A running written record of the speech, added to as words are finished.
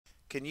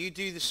Can you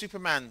do the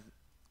Superman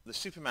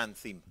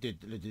theme?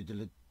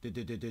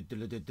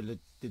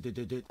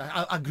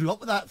 I grew up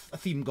with that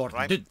theme, Gordon.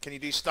 Right. Can you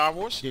do Star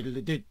Wars?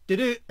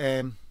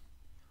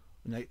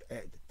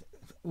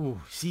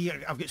 Oh, see,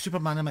 I've got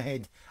Superman in my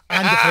head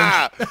and the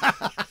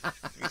French.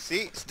 You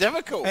see, it's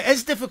difficult. It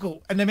is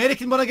difficult. And the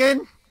American one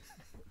again.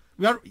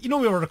 We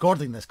were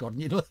recording this, Gordon.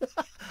 You know,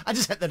 I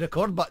just hit the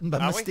record button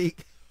by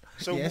mistake.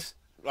 So yes.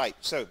 Right.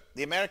 So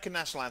the American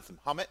national anthem.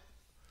 Hum it.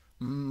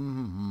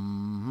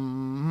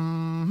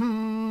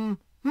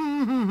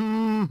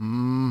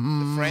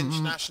 The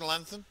French national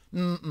anthem.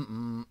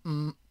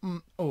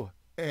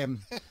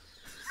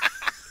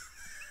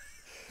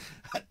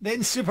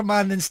 Then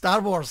Superman, then Star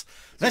Wars.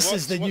 This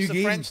is the new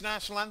game. What's the French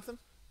national anthem?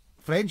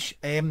 French.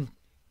 No,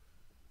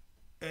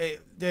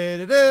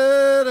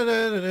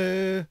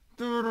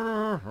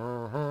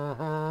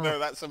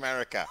 that's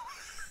America.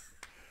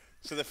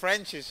 So the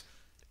French is.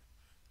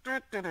 Now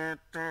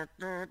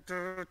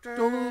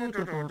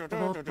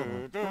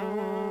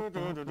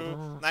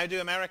do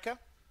America.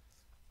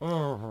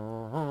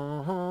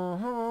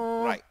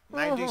 Right.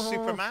 Now do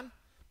Superman.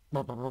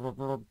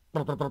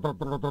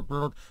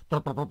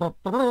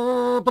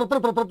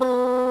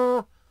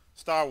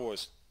 Star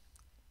Wars.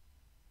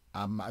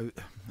 I'm out.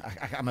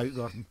 I'm out,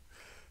 Gordon.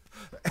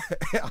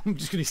 I'm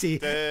just going to say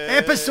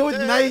episode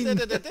 9.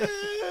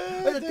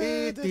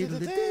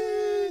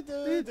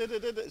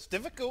 It's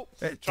difficult.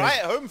 Try it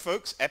at home,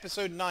 folks.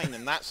 Episode 9,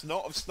 and that's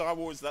not of Star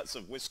Wars. That's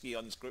of Whiskey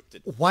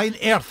Unscripted. Why on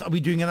earth are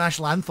we doing the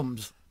national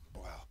anthems?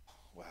 Well,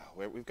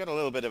 we've got a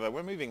little bit of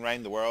we're moving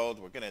around the world.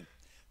 We're gonna.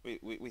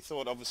 We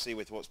thought, obviously,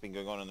 with what's been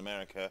going on in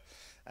America,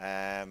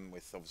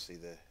 with obviously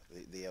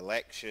the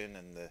election,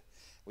 and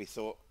we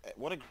thought,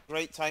 what a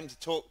great time to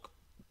talk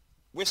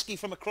whiskey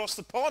from across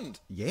the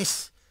pond.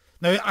 Yes.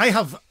 Now, I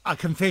have a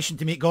confession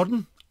to make,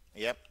 Gordon.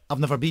 Yep. I've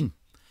never been.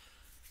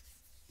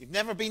 You've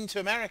never been to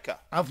America?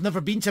 I've never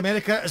been to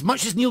America. As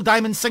much as Neil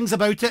Diamond sings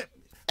about it,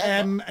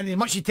 and as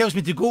much as he tells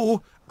me to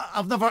go,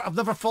 I've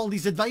never followed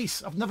his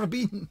advice. I've never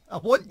been. I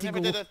want to go. Never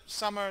did a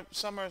summer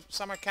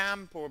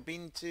camp or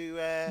been to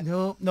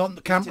no,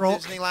 not Camp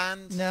Rock.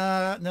 Disneyland?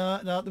 No,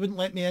 they wouldn't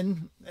let me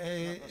in,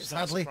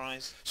 sadly.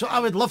 So I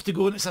would love to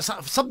go, and it's a sort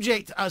of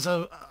subject, as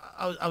I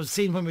was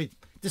saying when we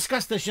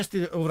discussed this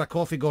yesterday over a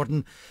coffee,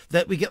 Gordon,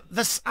 that we get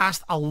this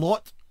asked a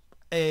lot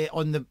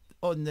on the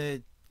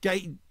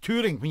guy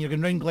touring when you're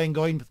going round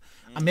Glengoyne.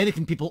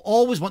 American people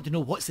always want to know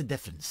what's the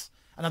difference,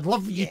 and I'd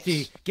love you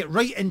to get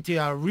right into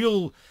a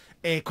real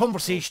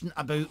conversation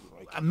about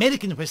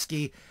American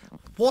whiskey.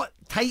 What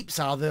types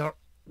are there?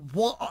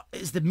 What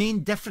is the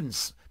main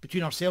difference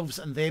between ourselves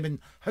and them, and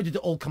how did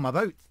it all come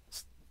about?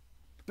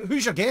 But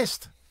who's your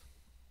guest?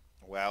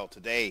 Well,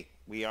 today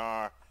we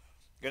are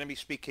going to be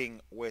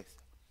speaking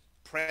with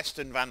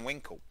Preston Van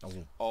Winkle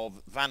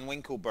of Van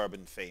Winkle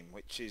Bourbon fame,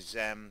 which is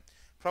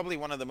probably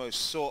one of the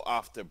most sought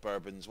after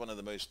bourbons, one of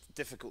the most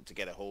difficult to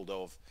get a hold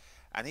of.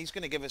 And he's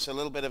going to give us a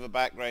little bit of a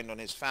background on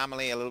his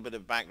family, a little bit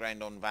of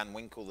background on Van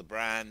Winkle, the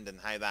brand, and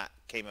how that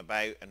came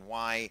about and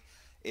why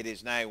it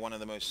is now one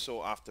of the most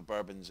sought after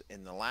bourbons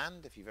in the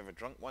land. If you've ever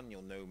drunk one,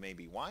 you'll know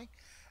maybe why.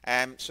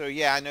 So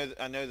yeah, I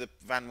know the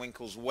Van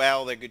Winkles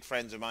well. They're good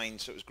friends of mine,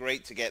 so it was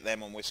great to get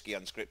them on Whiskey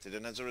Unscripted.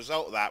 And as a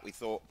result of that, we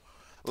thought,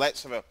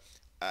 let's have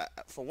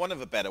for want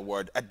of a better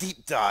word, a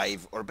deep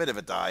dive, or a bit of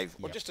a dive,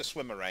 or just a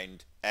swim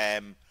around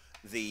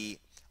the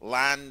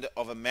land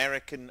of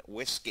American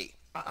whiskey.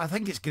 I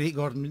think it's great,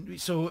 Gordon.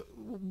 So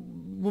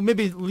we'll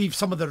maybe leave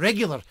some of the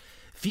regular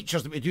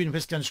features that we do in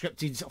Whiskey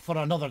Unscripted for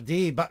another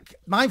day. But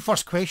my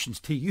first question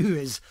to you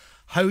is,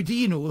 how do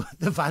you know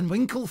the Van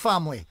Winkle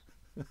family?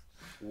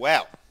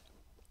 Well,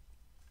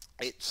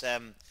 it's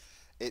a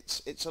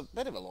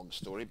bit of a long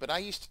story, but I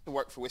used to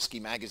work for Whiskey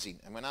Magazine,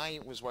 and when I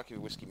was working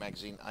for Whiskey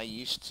Magazine, I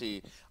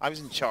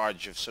was in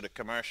charge of sort of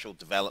commercial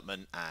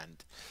development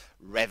and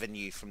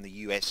revenue from the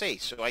USA.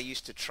 So I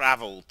used to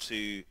travel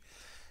to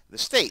the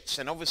States,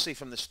 and obviously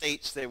from the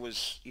States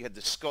you had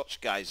the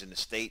Scotch guys in the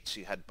States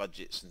who had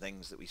budgets and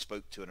things that we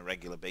spoke to on a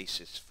regular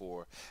basis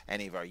for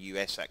any of our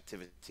US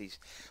activities,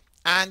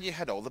 and you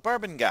had all the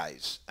bourbon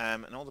guys,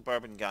 and all the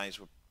bourbon guys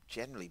were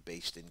generally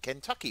based in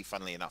Kentucky,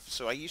 funnily enough.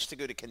 So I used to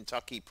go to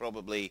Kentucky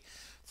probably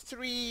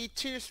 2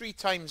 or 3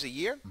 times a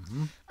year,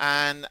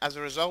 and as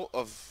a result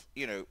of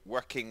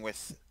working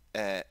with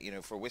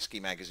for Whiskey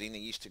Magazine, I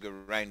used to go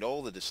around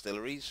all the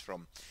distilleries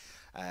from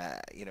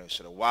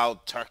sort of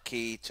Wild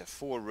Turkey to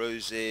Four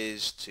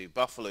Roses to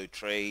Buffalo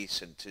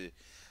Trace and to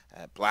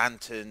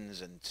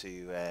Blanton's and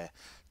to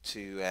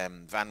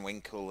Van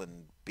Winkle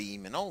and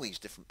Beam and all these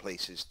different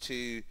places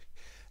to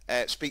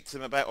speak to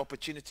them about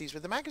opportunities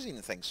with the magazine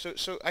and things.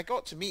 So I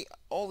got to meet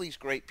all these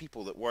great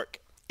people that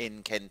work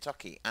in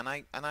Kentucky, and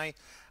I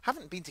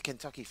haven't been to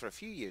Kentucky for a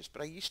few years,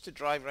 but I used to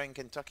drive around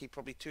Kentucky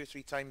probably 2 or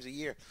 3 times a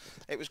year.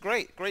 It was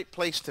great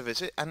place to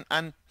visit,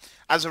 and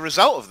as a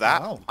result of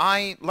that,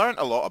 I learnt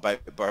a lot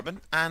about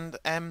bourbon, and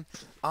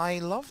I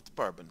loved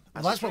bourbon.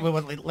 Well, that's what we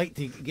would like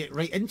to get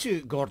right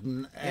into,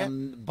 Gordon.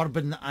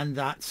 Bourbon, and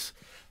that's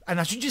And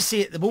I should just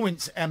say at the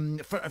moment,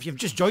 if you've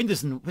just joined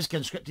us in Whiskey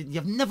Unscripted,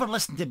 you've never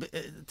listened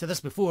to this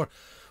before,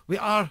 we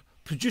are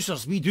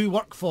producers. We do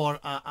work for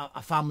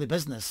a family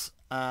business,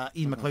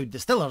 Ian MacLeod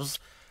Distillers.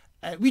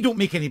 We don't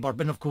make any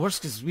bourbon, of course,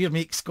 because we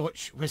make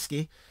Scotch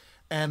whiskey.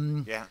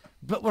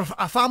 But we're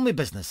a family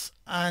business.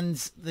 And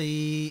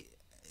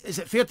is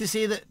it fair to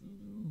say that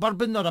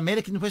bourbon or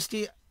American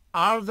whiskey,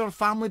 are there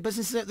family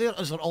businesses out there,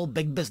 or is it all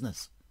big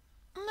business?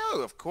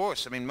 No, of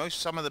course. I mean,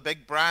 some of the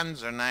big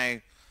brands are now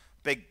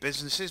big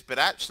businesses, but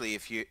actually,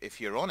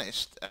 if you're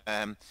honest,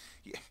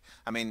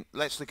 I mean,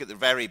 let's look at the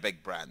very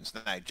big brands.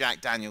 Now,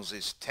 Jack Daniel's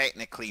is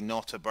technically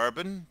not a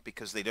bourbon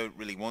because they don't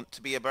really want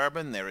to be a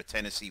bourbon. They're a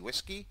Tennessee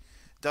whiskey.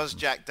 Does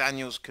Jack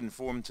Daniel's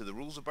conform to the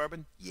rules of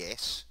bourbon?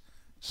 Yes.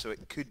 So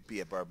it could be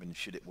a bourbon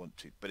should it want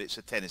to, but it's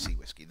a Tennessee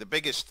whiskey. The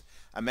biggest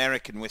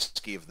American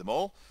whiskey of them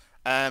all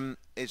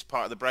is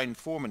part of the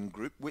Brown-Forman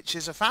group, which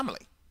is a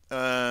family.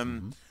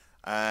 Jim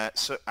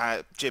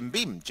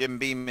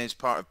Beam is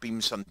part of Beam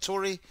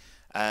Suntory,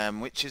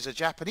 which is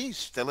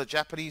still a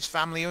Japanese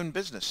family-owned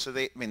business. So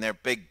they're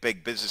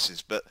big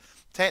businesses, but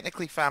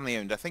technically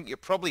family-owned. I think you're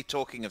probably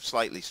talking of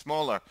slightly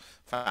smaller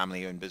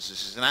family-owned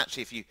businesses. And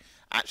actually, if you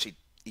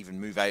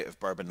even move out of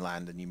bourbon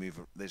land and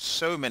there's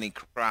so many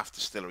craft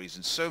distilleries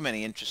and so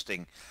many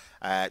interesting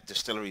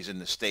distilleries in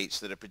the States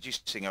that are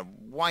producing a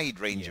wide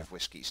range of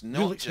whiskies, not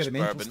real just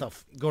bourbon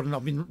stuff. Gordon,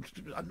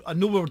 I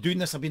know we're doing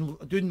this. I've been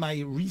doing my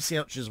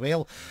research as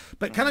well,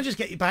 but can I just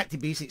get you back to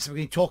basics? We're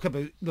going to talk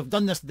about, we've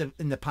done this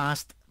in the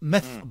past,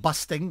 myth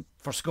busting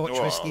for Scotch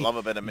whiskey. I love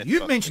a bit of myth You've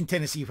busting. mentioned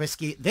Tennessee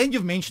whiskey, then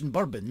you've mentioned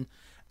bourbon.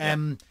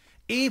 A,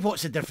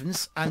 what's the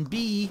difference? And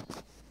B,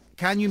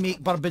 can you make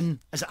bourbon?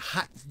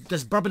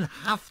 Does bourbon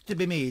have to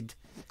be made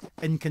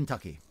in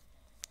Kentucky?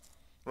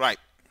 Right.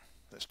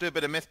 Let's do a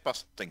bit of myth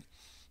busting.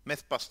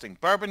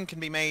 Bourbon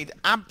can be made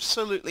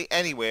absolutely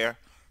anywhere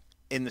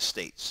in the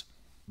States.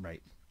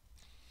 Right.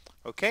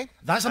 Okay.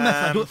 That's a myth.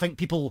 I don't think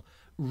people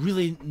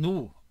really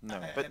know.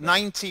 No, but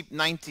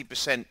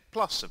 90%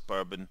 plus of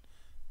bourbon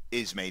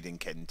is made in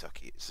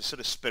Kentucky. It's the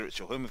sort of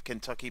spiritual home of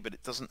Kentucky, but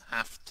it doesn't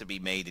have to be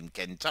made in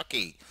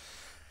Kentucky.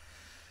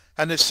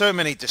 And there's so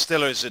many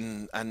distillers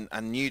and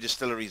new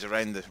distilleries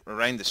around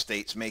the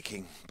States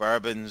making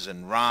bourbons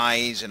and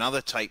ryes and other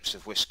types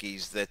of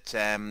whiskies that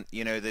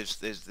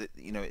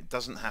it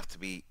doesn't have to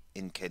be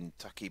in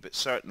Kentucky, but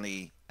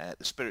certainly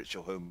the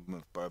spiritual home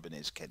of bourbon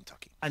is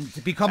Kentucky. And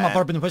to become a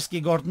bourbon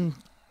whiskey, Gordon,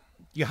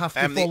 you have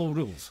to follow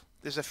rules.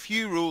 There's a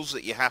few rules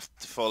that you have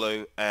to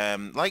follow,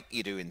 like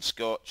you do in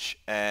Scotch.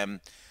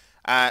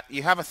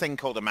 You have a thing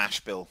called a mash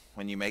bill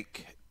when you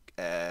make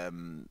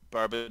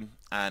bourbon,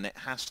 and it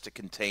has to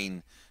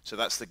contain, so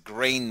that's the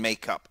grain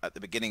makeup at the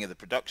beginning of the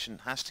production,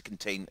 has to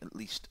contain at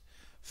least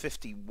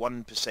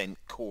 51%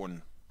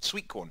 corn,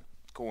 sweet corn,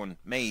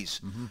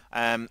 maize,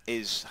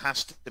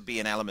 has to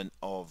be an element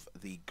of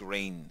the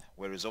grain,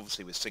 whereas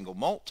obviously with single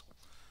malt,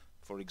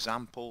 for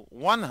example,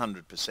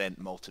 100%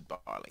 malted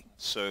barley.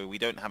 So we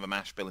don't have a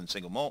mash bill in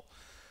single malt,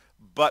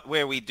 but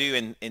where we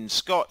do in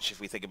Scotch, if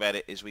we think about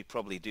it, is we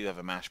probably do have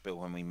a mash bill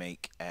when we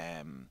make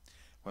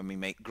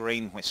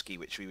grain whiskey,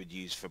 which we would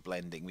use for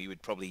blending. We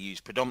would probably use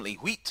predominantly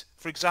wheat,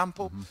 for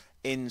example,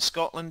 in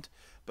Scotland,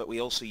 but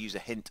we also use a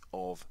hint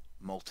of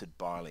malted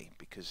barley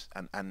because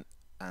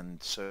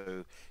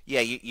so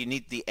you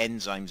need the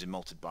enzymes in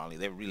malted barley.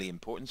 They're really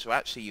important. So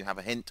actually you have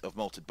a hint of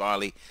malted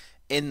barley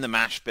in the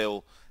mash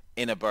bill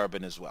in a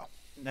bourbon as well.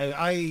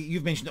 Now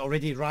you've mentioned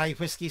already rye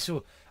whiskey,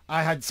 so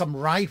I had some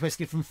rye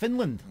whiskey from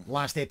Finland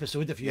last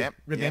episode, if you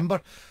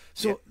remember.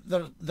 So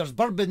there's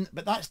bourbon,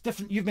 but that's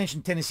different. You've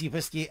mentioned Tennessee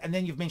whiskey, and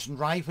then you've mentioned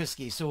rye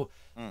whiskey. So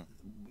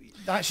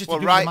that's just to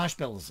do with the mash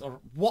bills. Or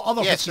what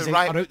other whiskies are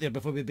out there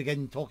before we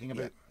begin talking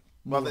about?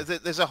 Well,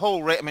 there's a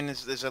whole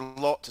there's a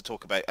lot to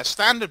talk about. A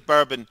standard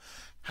bourbon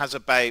has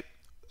about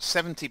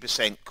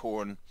 70%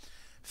 corn,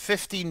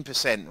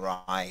 15%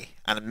 rye,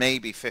 and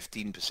maybe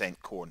 15%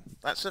 corn.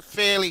 That's a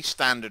fairly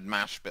standard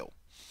mash bill.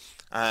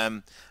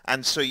 And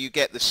so you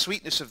get the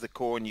sweetness of the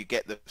corn, you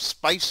get the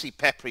spicy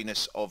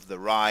pepperiness of the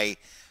rye,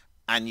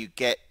 and you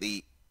get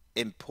the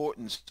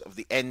importance of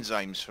the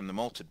enzymes from the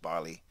malted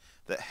barley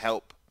that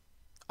help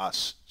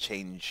us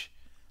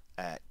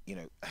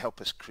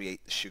help us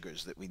create the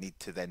sugars that we need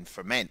to then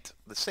ferment.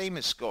 The same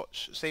as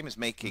Scotch, the same as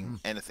making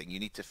anything, you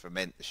need to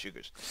ferment the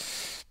sugars.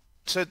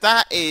 So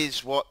that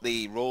is what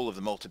the role of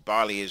the malted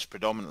barley is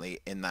predominantly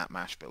in that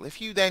mash bill. If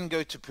you then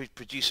go to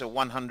produce a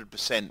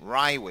 100%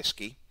 rye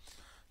whiskey,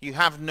 you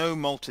have no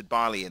malted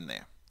barley in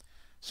there.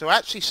 So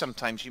actually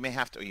sometimes you may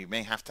have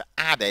to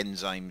add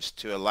enzymes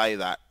to allow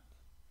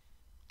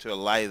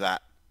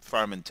that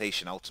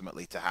fermentation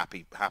ultimately to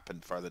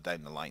happen further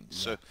down the line. Yeah.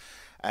 So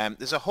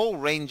there's a whole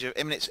range of,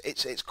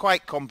 it's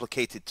quite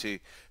complicated to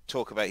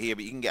talk about here,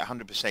 but you can get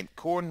 100%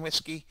 corn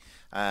whiskey.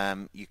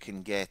 You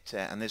can get,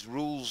 and there's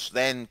rules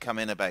then come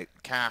in about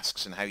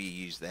casks and how you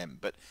use them.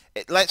 But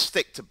let's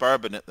stick to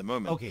bourbon at the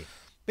moment. Okay.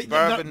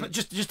 But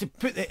just to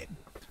put the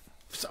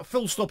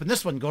full stop in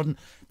this one, Gordon,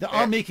 they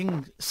are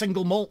making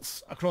single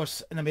malts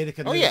across in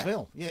America now as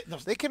well. Yeah,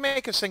 they can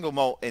make a single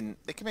malt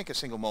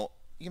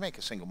you make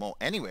a single malt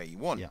anywhere you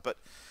want, Yeah. but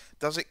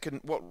does it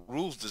what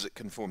rules does it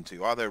conform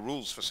to? Are there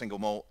rules for single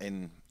malt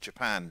in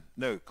Japan?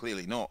 No,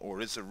 clearly not.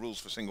 Or is there rules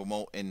for single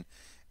malt in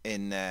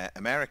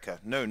America?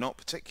 No, not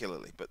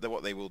particularly. But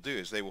what they will do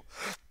is they will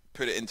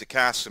put it into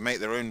casks and make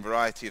their own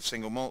variety of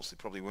single malts. They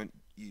probably won't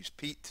use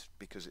peat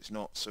because it's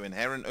not so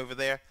inherent over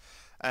there.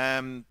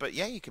 But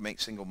yeah, you can make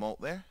single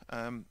malt there.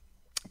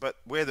 But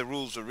where the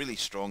rules are really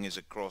strong is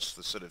across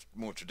the sort of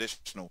more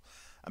traditional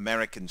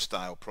American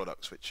style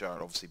products, which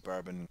are obviously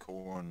bourbon,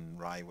 corn,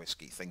 rye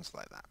whiskey, things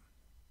like that.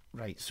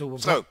 Right, so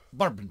we've got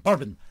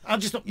bourbon. I'll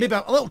just maybe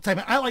a little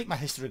time. I like my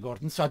history,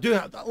 Gordon, so I do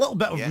a little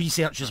bit of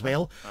research as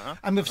well.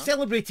 And we've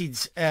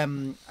celebrated.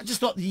 I just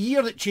thought the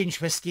year that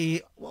changed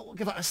whiskey. Well, we'll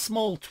give it a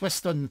small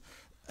twist on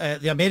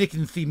the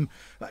American theme.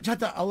 I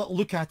had a little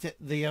look at it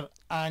there,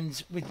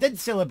 and we did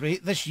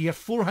celebrate this year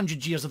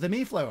 400 years of the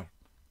Mayflower.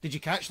 Did you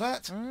catch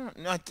that?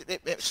 No,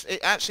 it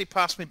actually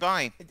passed me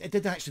by. It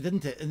did actually,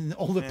 didn't it? In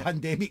all the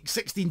pandemic,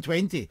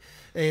 1620,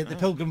 the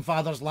Pilgrim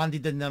Fathers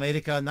landed in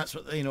America, and that's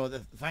what,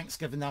 the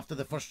Thanksgiving after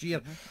the first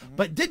year.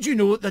 But did you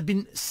know there'd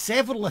been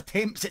several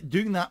attempts at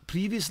doing that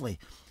previously?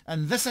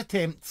 And this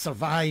attempt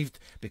survived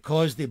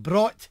because they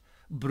brought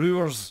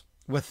brewers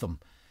with them.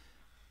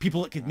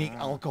 People that could make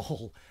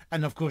alcohol.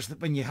 And of course,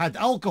 when you had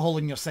alcohol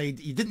on your side,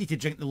 you didn't need to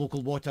drink the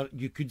local water,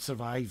 you could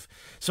survive.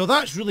 So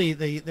that's really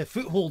the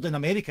foothold in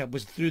America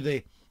was through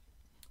the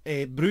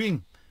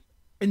brewing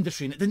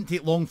industry. And it didn't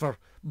take long for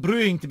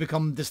brewing to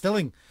become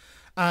distilling.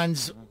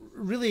 And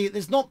really,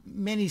 there's not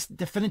many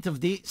definitive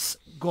dates,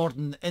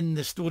 Gordon, in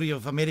the story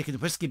of American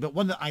whiskey, but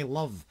one that I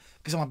love,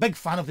 because I'm a big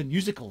fan of the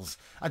musicals.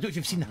 I don't know if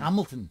you've seen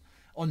Hamilton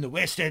on the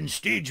West End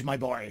stage, my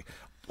boy.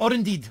 Or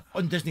indeed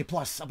on Disney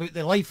Plus, about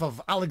the life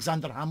of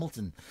Alexander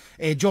Hamilton,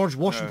 George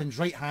Washington's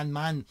right-hand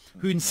man,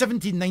 who in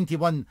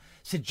 1791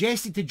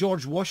 suggested to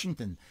George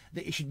Washington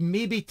that he should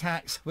maybe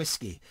tax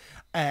whiskey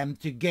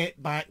to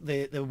get back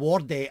the war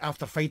debt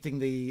after fighting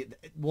the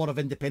War of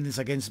Independence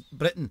against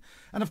Britain.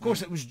 And of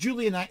course it was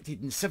duly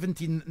enacted in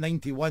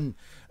 1791.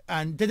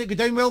 And did it go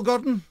down well,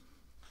 Gordon?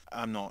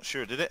 I'm not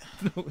sure, did it?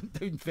 No, it went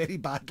down very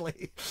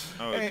badly.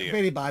 Oh dear.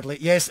 Very badly,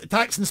 yes.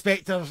 Tax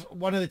inspector,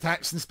 one of the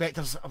tax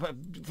inspectors, I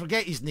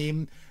forget his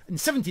name, in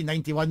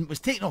 1791 was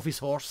taken off his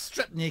horse,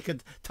 stripped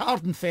naked,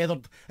 tarred and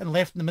feathered, and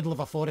left in the middle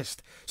of a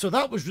forest. So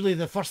that was really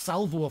the first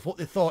salvo of what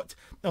they thought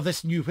of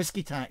this new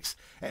whiskey tax.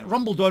 It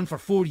rumbled on for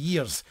 4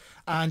 years,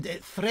 and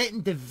it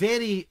threatened the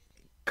very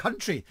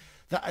country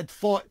that had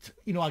fought,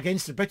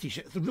 against the British.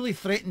 It really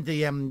threatened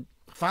the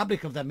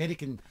fabric of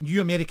the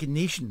new American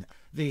nation.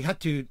 They had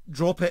to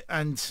drop it,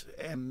 and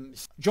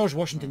George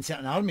Washington set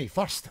an army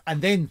first,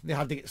 and then they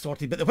had to get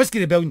sorted. But the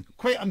Whiskey Rebellion,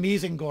 quite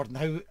amazing, Gordon,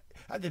 how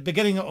at the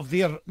beginning of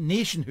their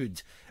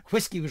nationhood,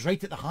 whiskey was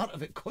right at the heart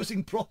of it,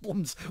 causing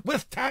problems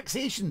with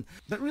taxation.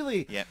 But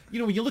really,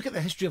 when you look at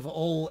the history of it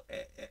all,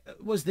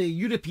 it was the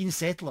European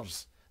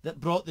settlers that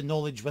brought the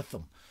knowledge with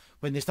them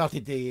when they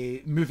started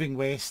moving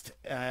west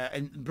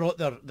and brought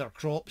their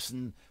crops,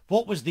 and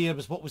what was there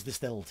was what was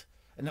distilled.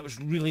 And it was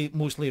really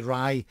mostly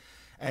rye.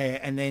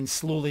 And then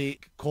slowly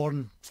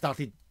corn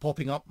started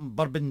popping up, and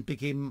bourbon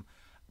became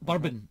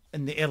bourbon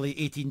in the early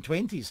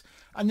 1820s.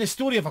 And the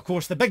story of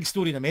course, the big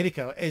story in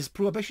America is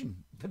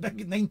Prohibition, the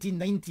big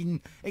 1919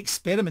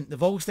 experiment, the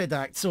Volstead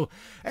Act. So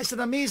it's an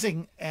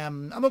amazing,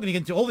 I'm not going to get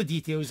into all the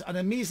details, an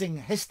amazing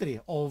history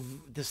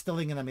of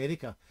distilling in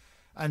America.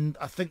 And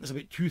I think there's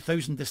about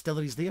 2,000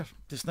 distilleries there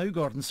just now,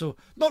 Gordon. So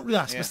not really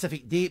a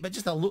specific date, but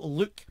just a little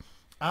look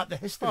at the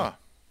history. Oh,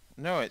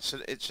 no, it's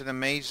an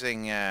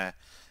amazing...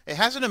 it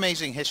has an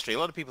amazing history. A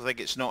lot of people think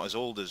it's not as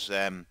old as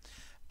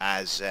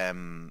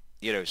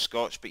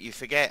Scotch, but you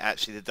forget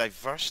actually the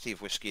diversity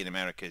of whiskey in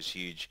America is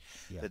huge.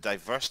 The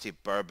diversity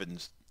of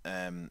bourbons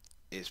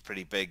is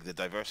pretty big. The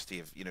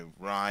diversity of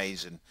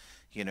ryes and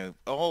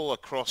all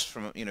across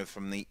from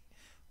the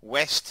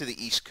west to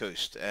the east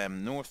coast,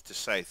 north to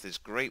south. There's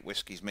great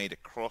whiskies made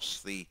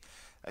across the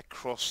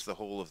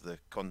whole of the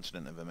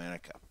continent of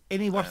America.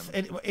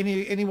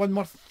 Anyone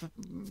worth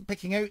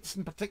picking out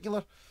in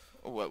particular?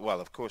 Well,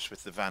 of course,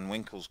 with the Van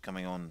Winkles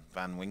coming on,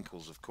 Van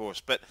Winkles, of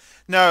course. But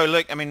no,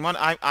 look, I mean,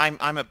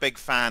 I'm a big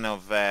fan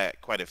of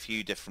quite a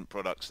few different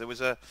products. There was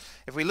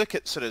if we look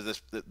at sort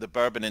of the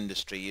bourbon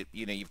industry,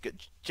 you've got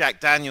Jack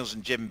Daniels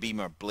and Jim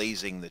Beam are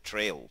blazing the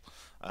trail,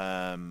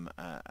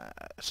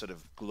 sort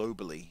of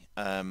globally,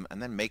 and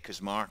then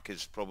Maker's Mark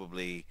is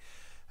probably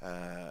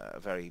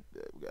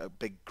a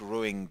big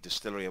growing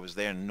distillery. I was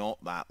there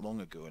not that long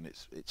ago, and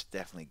it's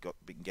definitely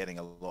been getting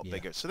a lot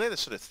bigger. So they're the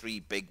sort of three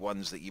big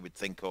ones that you would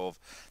think of.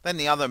 Then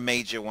the other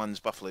major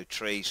ones: Buffalo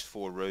Trace,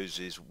 Four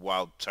Roses,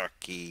 Wild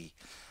Turkey,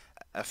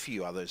 a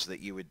few others that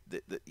you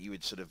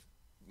would sort of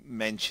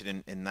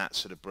mention in that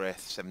sort of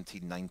breath.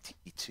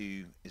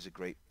 1792 is a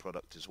great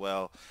product as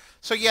well.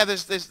 So yeah,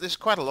 there's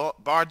quite a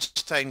lot.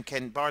 Bardstown,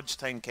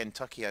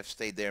 Kentucky. I've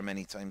stayed there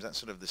many times. That's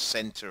sort of the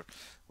centre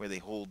where they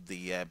hold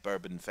the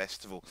Bourbon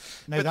Festival.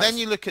 Now, but then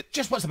you look at...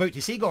 Just what's about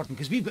to say, Gordon,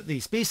 because we've got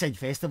the Speyside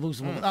Festivals,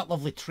 and we've got that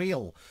lovely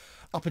trail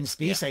up in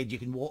Speyside. You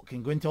can walk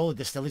and go into all the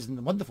distilleries,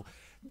 and wonderful.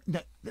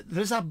 Now,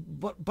 there's a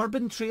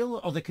Bourbon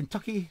Trail, or the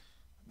Kentucky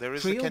There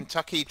is trail? the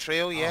Kentucky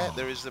Trail, yeah. Oh,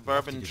 There is the I'd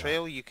love to Bourbon do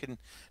Trail. You can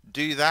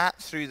do that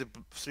through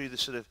the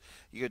sort of,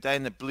 you go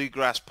down the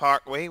Bluegrass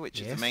Parkway, which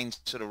is the Yes. main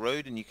sort of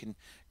road, and you can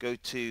go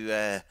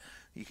to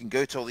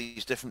all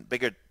these different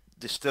bigger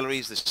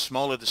distilleries. There's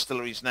smaller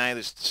distilleries now.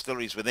 There's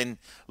distilleries within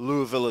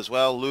Louisville as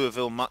well.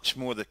 Louisville much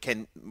more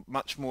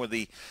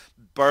the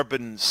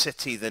bourbon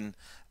city than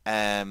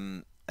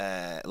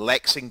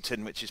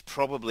Lexington, which is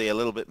probably a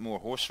little bit more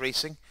horse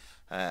racing.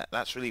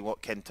 That's really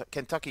what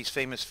Kentucky's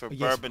famous for,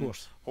 Yes, bourbon,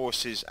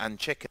 horses, and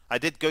chicken. I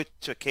did go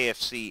to a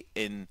KFC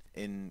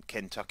in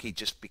Kentucky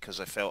just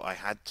because I felt I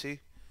had to.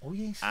 Oh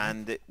yes.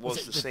 And it was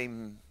it the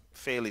same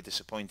fairly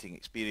disappointing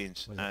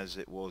experience as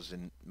it was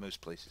in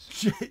most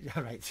places.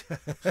 Right. But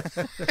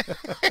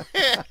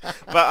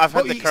I've had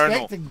What the were you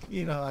Colonel. expecting?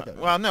 You know, I don't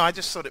know. Well, no, I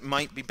just thought it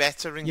might be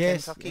better in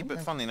Yes, Kentucky, yeah, but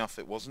yeah. funnily enough,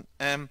 it wasn't.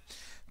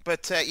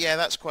 Yeah,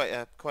 that's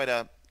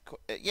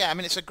yeah. I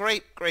mean, it's a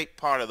great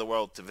part of the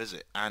world to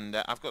visit, and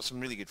I've got some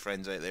really good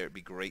friends out there. It'd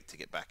be great to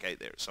get back out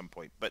there at some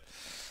point. But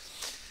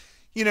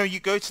you know, you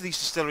go to these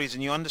distilleries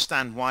and you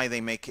understand why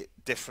they make it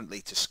differently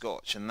to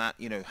Scotch, and that,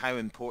 you know, how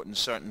important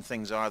certain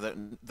things are that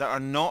are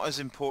not as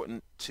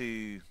important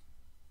to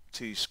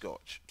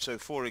Scotch. So,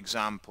 for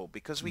example,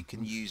 because we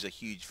can use a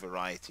huge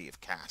variety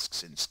of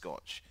casks in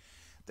Scotch,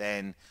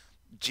 then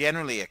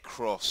generally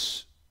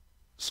across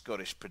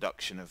Scottish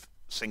production of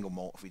single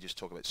malt, if we just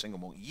talk about single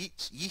malt,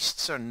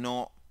 yeasts are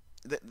not,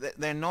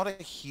 they're not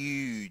a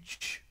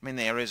huge, I mean,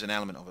 there is an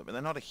element of it, but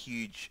they're not a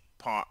huge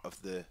part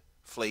of the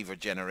flavour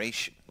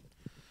generation.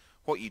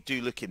 What you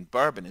do look in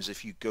bourbon is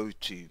if you go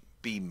to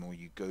Beam, or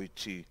you go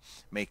to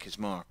Maker's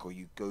Mark, or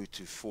you go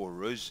to Four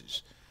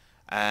Roses,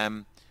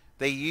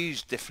 they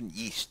use different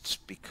yeasts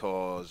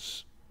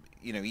because,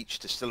 you know, each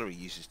distillery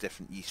uses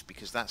different yeast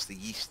because that's the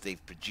yeast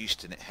they've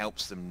produced, and it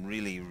helps them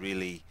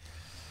really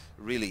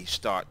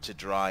start to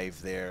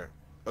drive their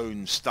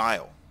own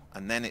style.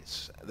 And then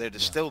they're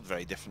distilled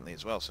very differently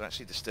as well. So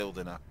actually distilled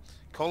in a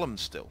column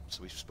still.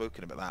 So we've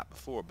spoken about that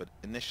before, but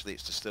initially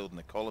it's distilled in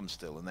a column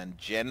still, and then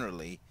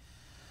generally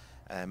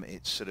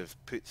it's sort of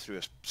put through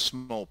a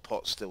small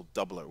pot still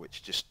doubler,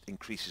 which just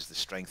increases the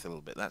strength a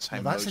little bit. That's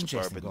how most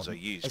bourbons are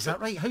used. Is that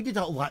right? How did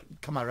all that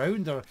come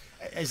around? Or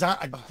is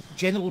that a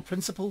general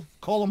principle?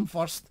 Column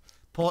first,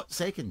 pot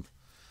second?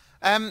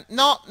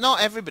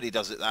 Not everybody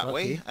does it that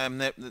Okay.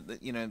 way.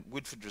 You know,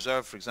 Woodford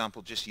Reserve, for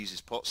example, just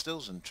uses pot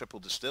stills and triple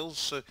distills.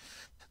 So,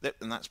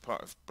 and that's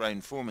part of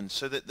Brown-Forman.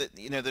 So that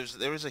you know,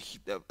 there is a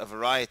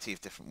variety of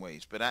different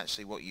ways. But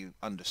actually, what you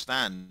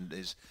understand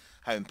is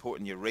how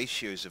important your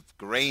ratios of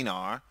grain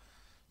are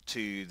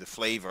to the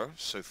flavour.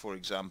 So, for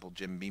example,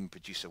 Jim Beam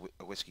produced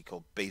a whiskey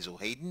called Basil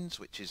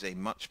Hayden's, which is a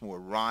much more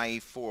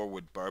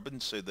rye-forward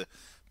bourbon. So the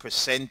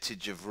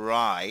percentage of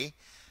rye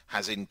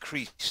has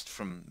increased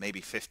from maybe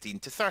 15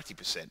 to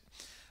 30%.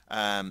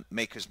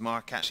 Maker's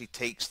Mark actually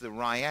takes the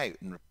rye out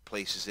and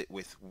replaces it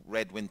with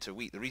red winter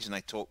wheat. The reason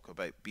I talk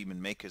about Beam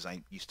and Makers,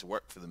 I used to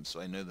work for them,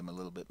 so I know them a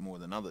little bit more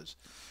than others.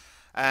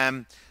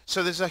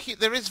 So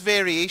there is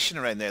variation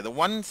around there. The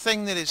one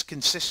thing that is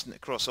consistent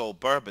across all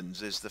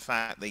bourbons is the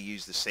fact they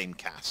use the same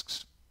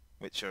casks,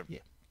 which are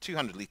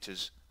 200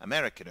 litres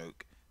American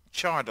oak,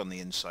 charred on the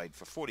inside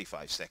for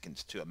 45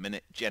 seconds to a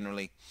minute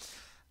generally,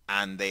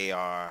 and they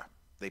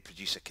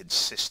produce a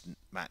consistent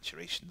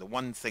maturation. The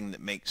one thing that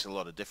makes a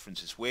lot of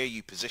difference is where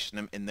you position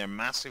them in their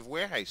massive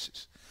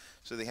warehouses.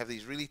 So they have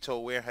these really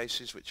tall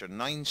warehouses which are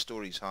 9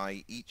 stories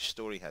high. Each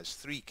story has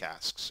 3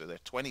 casks, so they're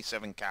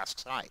 27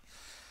 casks high.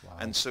 Wow.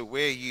 And so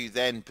where you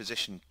then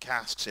position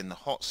casks in the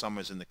hot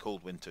summers and the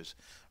cold winters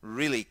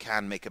really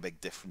can make a big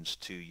difference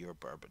to your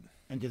bourbon.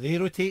 And do they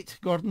rotate,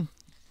 Gordon?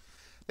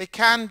 They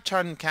can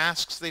turn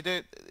casks.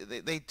 They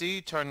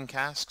do turn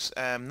casks.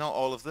 Not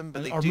all of them,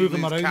 but they do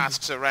move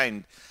casks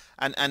around.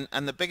 And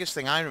the biggest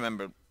thing I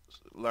remember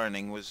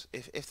learning was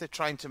if they're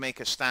trying to make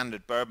a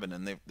standard bourbon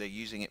and they're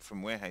using it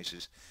from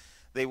warehouses,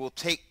 they will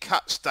take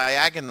cuts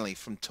diagonally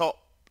from top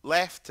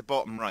left to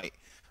bottom right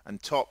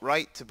and top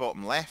right to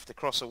bottom left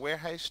across a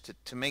warehouse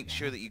to make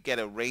sure that you get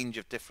a range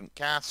of different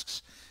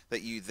casks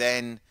that you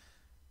then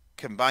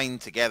combine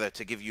together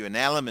to give you an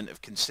element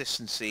of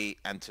consistency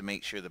and to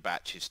make sure the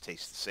batches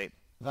taste the same.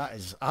 That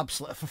is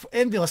absolutely, for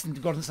anybody listening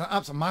to Gordon, it's an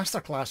absolute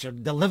masterclass you're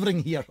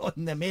delivering here on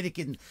the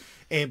American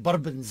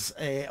bourbons,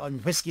 on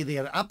whiskey. They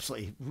are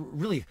absolutely,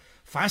 really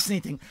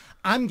fascinating.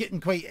 I'm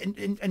getting quite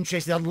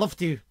interested. I'd love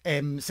to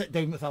sit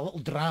down with a little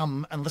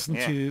dram and listen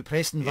to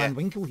Preston Van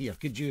Winkle here.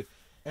 Could you,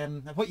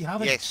 what you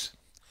having? Yes.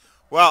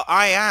 Well,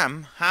 I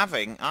have,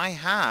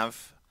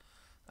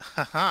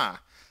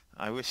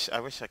 I wish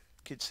I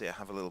could say I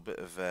have a little bit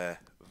of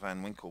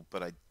Van Winkle,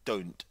 but I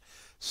don't.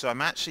 So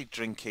I'm actually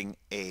drinking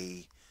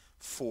a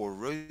Four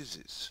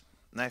Roses.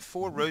 Now,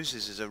 Four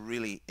Roses is a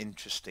really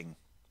interesting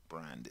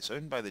brand. It's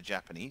owned by the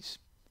Japanese.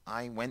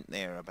 I went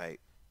there about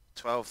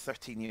 12,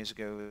 13 years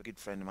ago. A good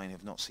friend of mine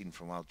I've not seen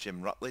for a while,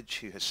 Jim Rutledge,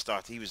 who has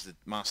started, he was the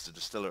master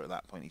distiller at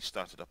that point. He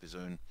started up his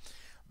own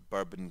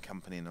bourbon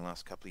company in the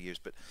last couple of years.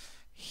 But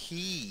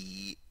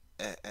he,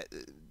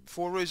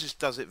 Four Roses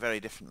does it very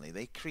differently.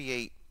 They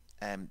create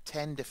 10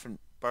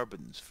 different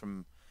bourbons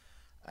from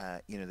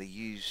they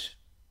use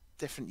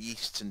different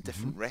yeasts and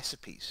different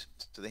recipes.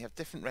 So they have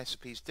different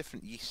recipes,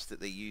 different yeasts that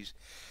they use,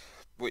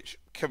 which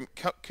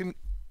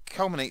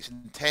culminates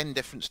in 10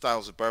 different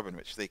styles of bourbon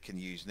which they can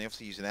use. And they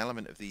obviously use an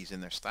element of these in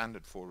their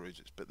standard Four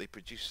Roses, but they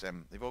produce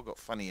they've all got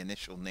funny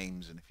initial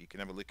names, and if you can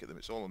have a look at them,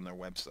 it's all on their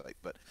website.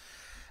 But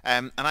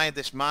and I had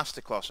this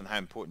masterclass on how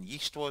important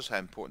yeast was, how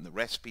important the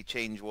recipe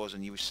change was,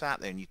 and you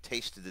sat there and you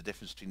tasted the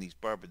difference between these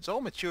bourbons,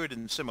 all matured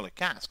in similar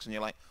casks, and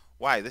you're like,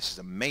 wow, this is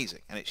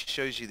amazing. And it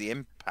shows you the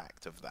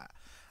impact of that.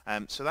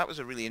 So that was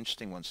a really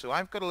interesting one. So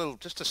I've got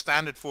just a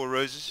standard Four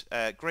Roses,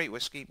 great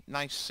whiskey,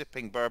 nice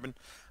sipping bourbon.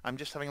 I'm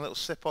just having a little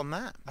sip on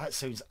that. That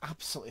sounds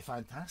absolutely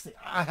fantastic.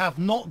 I have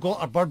not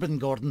got a bourbon,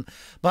 Gordon,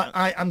 but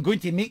I am going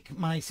to make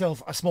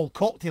myself a small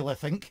cocktail, I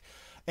think.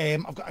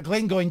 I've got a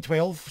Glengoyne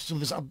 12, so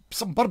there's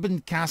some bourbon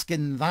cask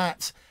in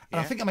that.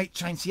 And I think I might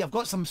try and see, I've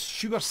got some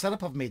sugar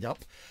syrup I've made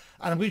up.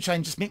 And I'm going to try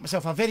and just make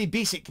myself a very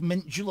basic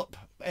mint julep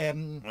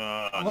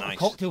nice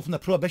cocktail from the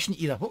Prohibition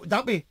era. What would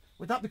that be?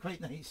 Would that be quite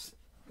nice?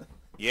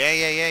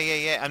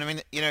 Yeah. And I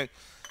mean,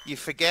 you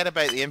forget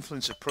about the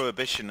influence of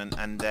Prohibition,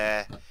 and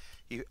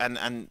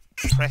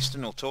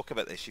Preston will talk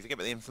about this. You forget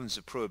about the influence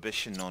of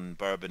Prohibition on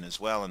bourbon as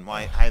well, and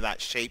how that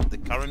shaped the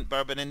current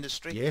bourbon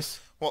industry. Yes.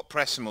 What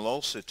Preston will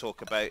also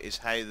talk about is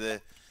how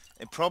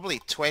probably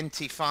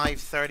 25,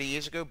 30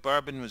 years ago,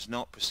 bourbon was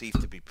not perceived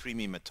to be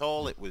premium at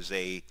all. It was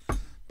a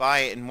buy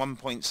it in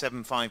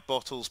 1.75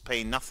 bottles,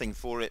 pay nothing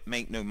for it,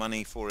 make no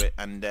money for it,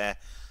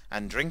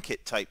 and drink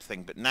it type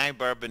thing. But now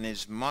bourbon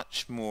is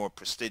much more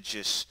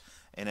prestigious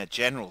in a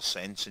general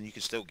sense, and you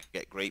can still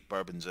get great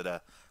bourbons at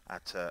a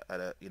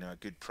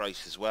good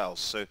price as well.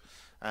 So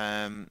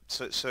it's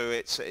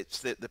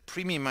the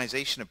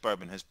premiumization of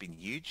bourbon has been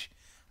huge,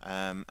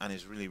 and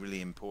is really,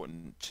 really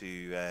important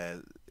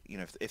to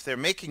if they're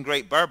making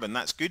great bourbon,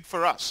 that's good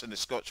for us in the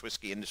Scotch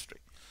whisky industry,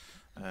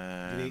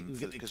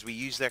 because we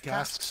use their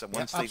casks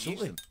once they've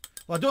used them.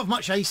 Well, I don't have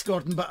much ice,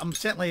 Gordon, but I'm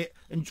certainly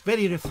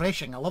very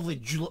refreshing. A lovely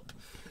julep.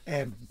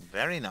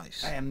 Very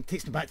nice.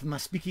 Takes me back to my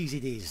speakeasy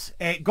days.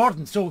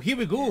 Gordon, so here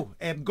we go.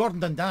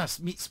 Gordon Dundas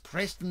meets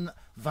Preston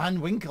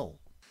Van Winkle.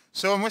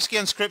 So on Whiskey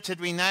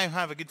Unscripted, we now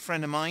have a good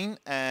friend of mine,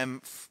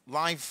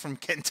 live from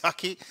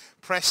Kentucky,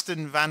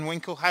 Preston Van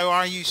Winkle. How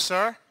are you,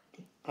 sir?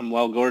 I'm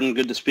well, Gordon.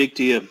 Good to speak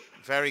to you.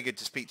 Very good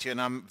to speak to you,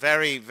 and I'm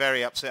very,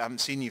 very upset. I haven't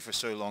seen you for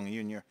so long,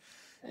 you and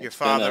your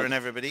father and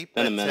everybody.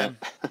 Been a minute.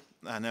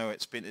 I know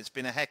it's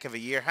been a heck of a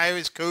year. How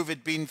has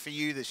COVID been for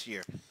you this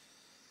year?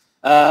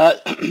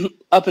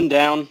 Up and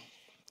down.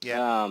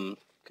 Yeah.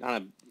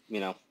 Kind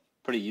of,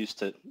 pretty used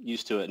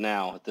to it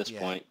now at this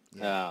point.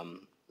 Yeah.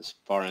 As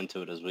far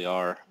into it as we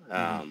are.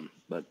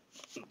 But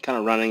kind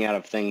of running out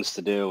of things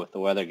to do with the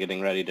weather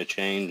getting ready to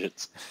change.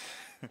 It's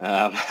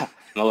I'm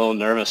a little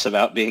nervous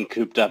about being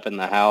cooped up in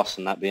the house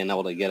and not being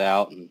able to get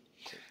out and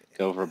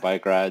go for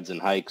bike rides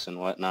and hikes and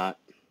whatnot.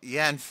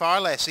 Yeah, and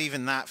far less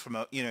even that from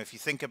if you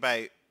think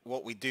about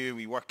what we do,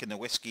 we work in the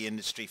whiskey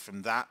industry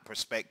from that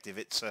perspective.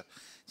 It's a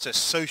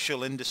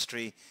social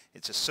industry.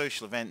 It's a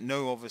social event.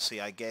 No, obviously,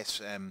 I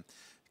guess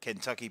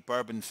Kentucky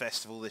Bourbon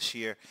Festival this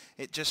year.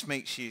 It just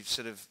makes you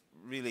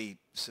really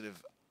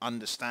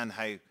understand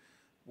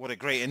what a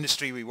great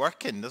industry we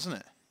work in, doesn't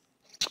it?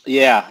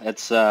 Yeah,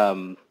 it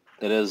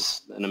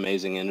is an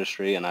amazing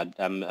industry, and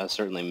I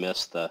certainly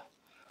miss the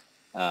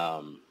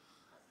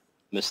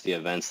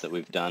events that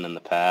we've done in the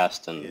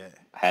past and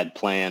had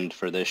planned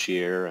for this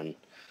year and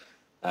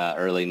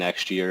early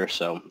next year.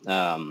 So,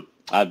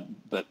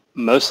 but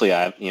mostly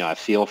I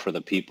feel for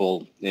the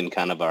people in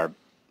kind of our,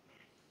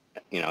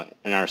 in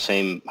our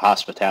same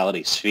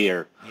hospitality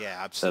sphere. Yeah,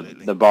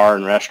 absolutely. The bar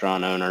and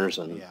restaurant owners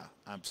and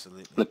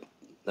absolutely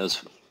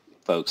those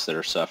folks that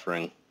are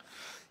suffering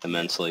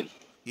immensely.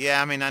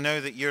 Yeah, I mean, I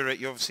know that you're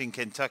obviously in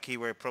Kentucky,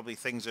 where probably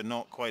things are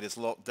not quite as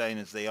locked down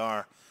as they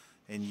are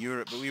in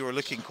Europe, but we were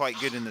looking quite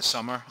good in the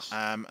summer,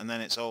 and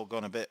then it's all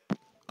gone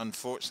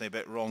unfortunately a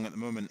bit wrong at the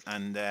moment,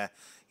 and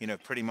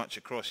pretty much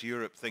across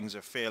Europe things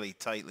are fairly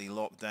tightly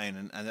locked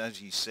down, and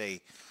as you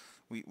say,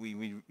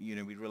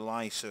 we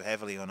rely so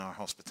heavily on our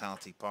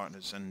hospitality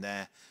partners, and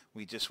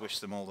we just wish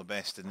them all the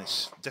best in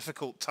this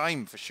difficult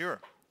time, for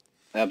sure.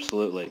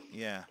 Absolutely.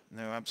 Yeah,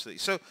 no, absolutely.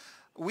 So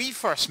we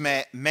first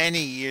met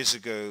many years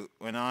ago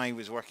when I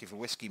was working for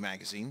Whiskey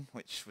Magazine,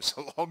 which was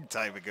a long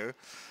time ago.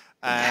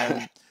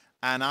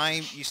 And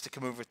I used to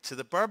come over to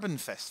the Bourbon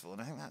Festival,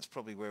 and I think that's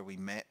probably where we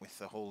met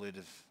with a whole load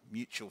of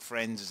mutual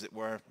friends, as it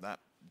were, that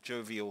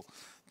jovial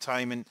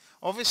time. And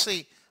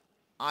obviously,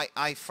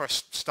 I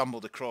first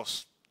stumbled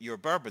across your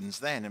bourbons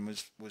then and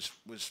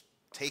was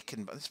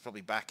taken, but this is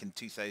probably back in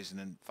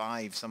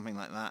 2005, something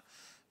like that,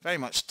 very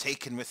much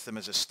taken with them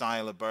as a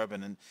style of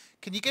bourbon. And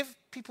can you give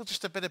people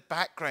just a bit of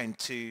background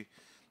to,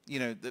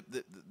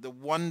 the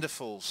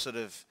wonderful sort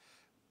of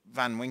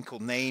Van Winkle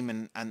name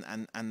and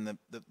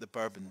the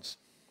bourbons?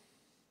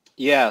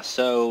 Yeah,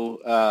 so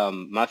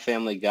my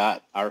family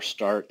got our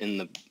start in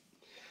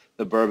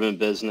the bourbon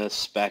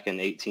business back in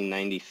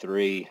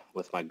 1893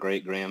 with my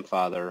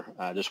great-grandfather,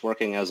 just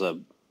working as a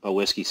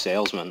whiskey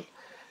salesman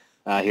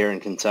here in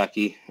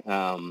Kentucky.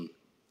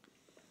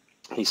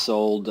 He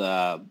sold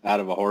out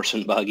of a horse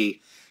and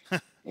buggy,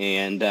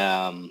 and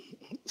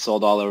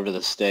sold all over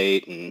the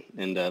state and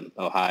into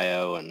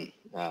Ohio and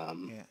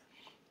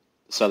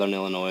Southern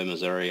Illinois,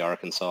 Missouri,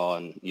 Arkansas,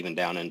 and even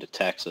down into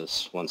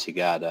Texas once he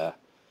got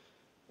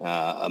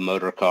a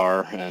motor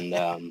car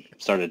and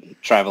started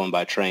traveling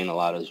by train a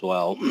lot as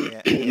well.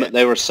 But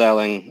they were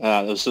selling,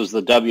 this was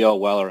the W.L.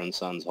 Weller and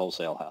Sons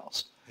Wholesale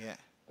House.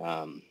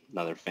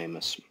 Another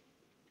famous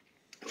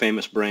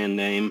brand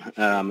name.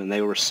 And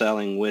they were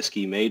selling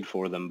whiskey made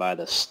for them by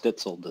the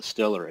Stitzel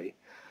Distillery.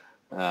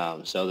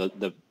 So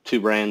the two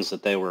brands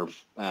that they were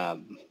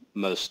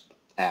most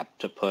apt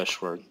to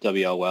push were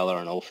W.L. Weller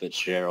and Old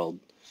Fitzgerald.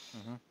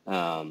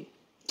 And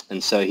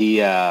so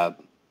he and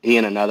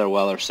another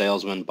Weller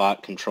salesman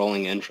bought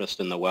controlling interest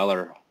in the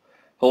Weller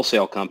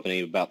Wholesale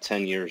Company about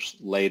 10 years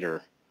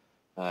later,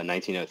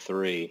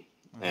 1903.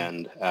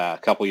 And a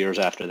couple years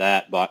after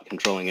that, bought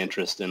controlling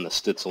interest in the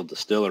Stitzel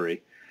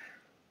Distillery.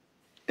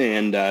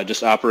 And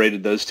just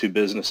operated those two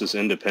businesses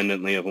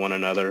independently of one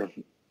another,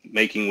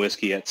 making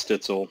whiskey at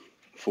Stitzel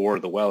for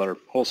the Weller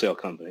Wholesale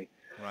Company.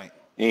 Right.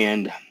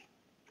 And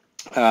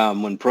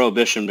when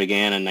Prohibition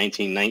began in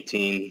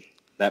 1919,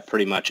 that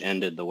pretty much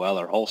ended the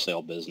Weller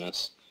wholesale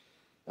business.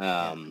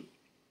 The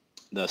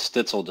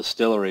Stitzel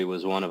Distillery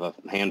was one of a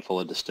handful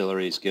of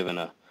distilleries given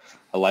a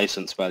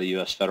license by the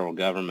U.S. federal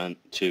government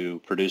to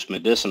produce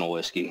medicinal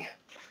whiskey.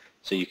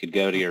 So you could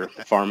go to your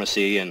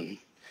pharmacy and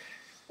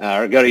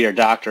or go to your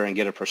doctor and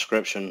get a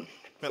prescription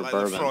for like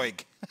bourbon.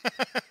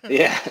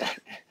 Yeah.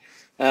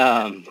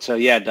 So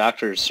yeah,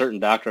 certain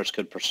doctors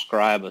could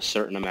prescribe a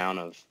certain amount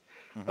of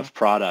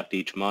product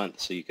each month.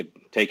 So you could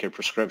take your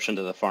prescription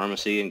to the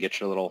pharmacy and get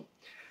your little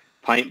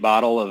pint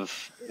bottle of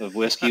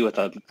whiskey with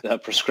a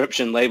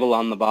prescription label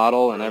on the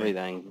bottle and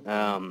everything.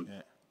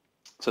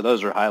 So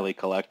those are highly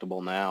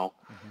collectible now.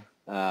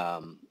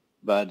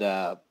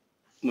 But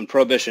when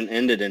Prohibition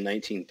ended in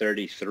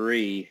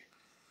 1933,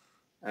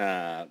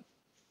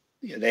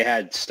 they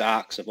had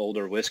stocks of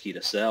older whiskey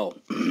to sell.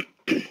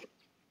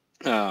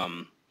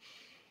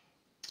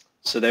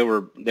 So they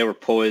were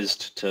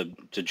poised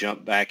to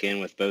jump back in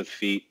with both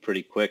feet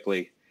pretty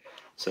quickly.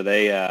 So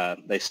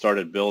they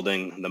started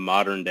building the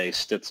modern day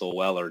Stitzel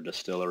Weller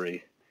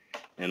distillery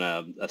in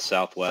a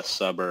southwest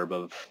suburb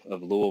of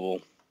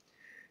Louisville.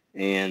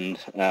 And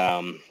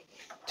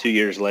 2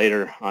 years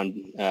later,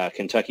 on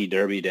Kentucky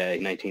Derby Day,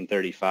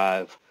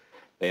 1935,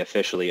 they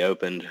officially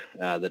opened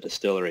the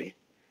distillery.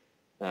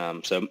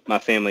 So my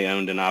family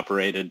owned and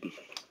operated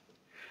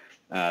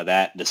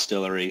that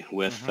distillery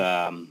with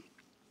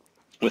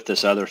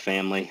this other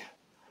family,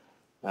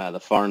 the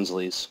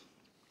Farnsleys.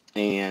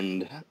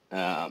 And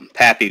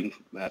Pappy,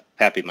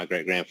 my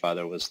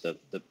great-grandfather, was the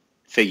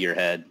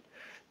figurehead.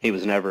 He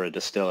was never a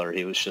distiller.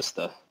 He was just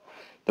the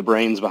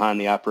brains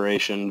behind the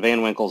operation.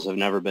 Van Winkles have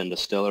never been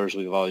distillers.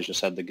 We've always just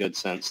had the good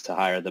sense to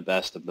hire the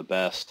best of the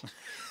best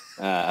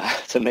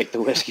to make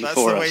the whiskey for us.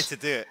 That's the way to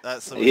do it.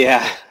 That's the way to do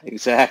it.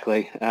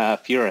 Exactly.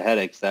 Fewer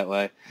headaches that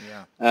way.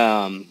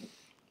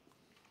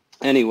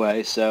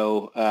 Anyway,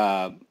 so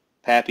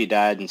Pappy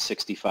died in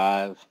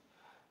 1965.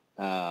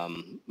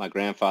 My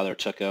grandfather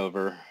took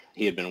over.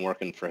 He had been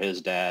working for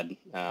his dad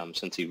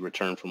since he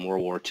returned from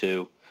World War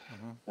II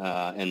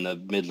in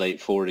the mid-late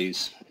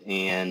 40s.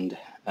 And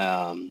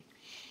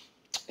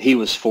he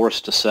was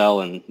forced to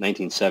sell in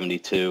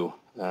 1972.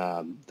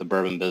 The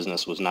bourbon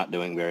business was not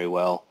doing very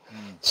well.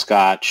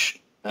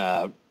 Scotch,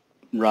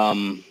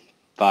 rum,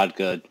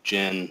 vodka,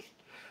 gin,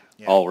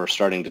 all were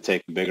starting to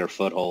take a bigger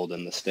foothold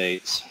in the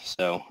States.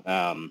 So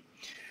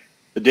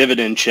the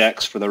dividend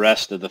checks for the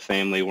rest of the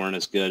family weren't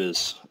as good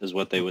as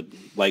what they would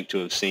like to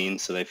have seen,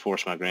 so they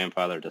forced my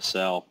grandfather to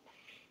sell.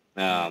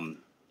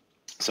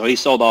 So he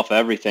sold off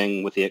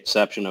everything with the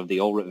exception of the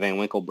Old Van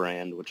Winkle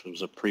brand, which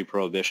was a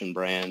pre-Prohibition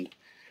brand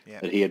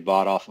that he had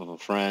bought off of a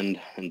friend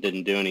and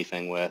didn't do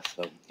anything with.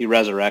 So he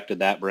resurrected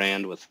that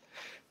brand with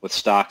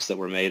stocks that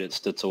were made at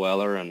Stitzel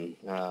Weller and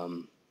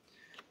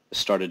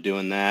started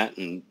doing that.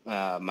 And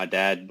my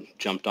dad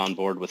jumped on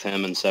board with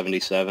him in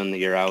 1977, the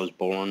year I was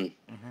born.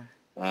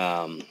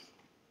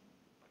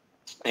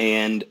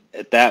 And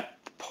at that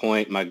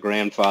point, my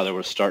grandfather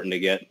was starting to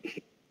get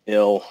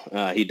ill.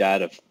 He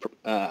died of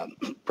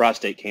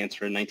prostate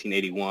cancer in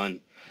 1981.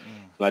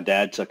 My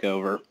dad took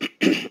over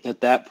at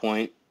that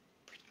point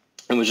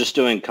and was just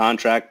doing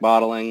contract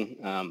bottling,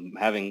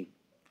 having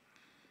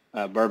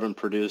bourbon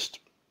produced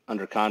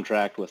under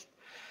contract with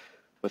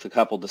a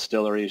couple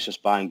distilleries,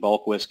 just buying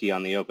bulk whiskey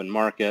on the open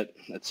market,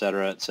 et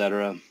cetera,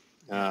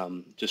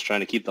 just trying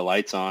to keep the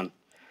lights on.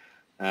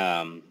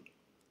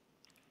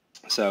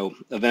 So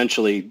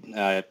eventually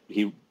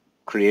he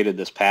created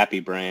this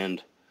Pappy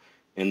brand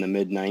in the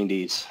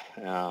mid-90s,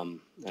 and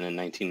in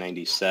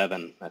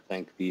 1997, I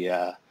think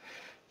the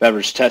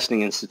Beverage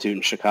Testing Institute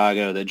in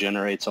Chicago that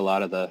generates a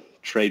lot of the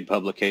trade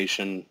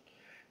publication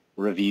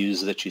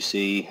reviews that you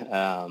see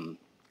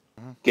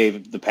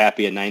gave the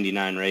Pappy a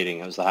 99 rating.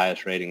 It was the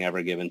highest rating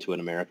ever given to an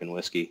American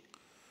whiskey,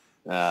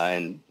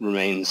 and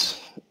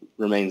remains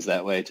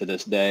that way to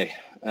this day.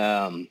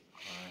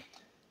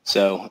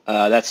 So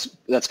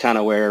that's kind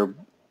of where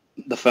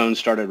the phone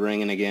started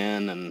ringing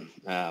again,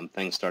 and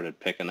things started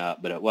picking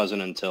up. But it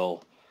wasn't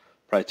until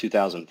probably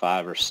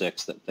 2005 or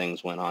 6 that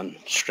things went on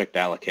strict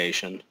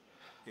allocation.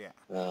 Yeah.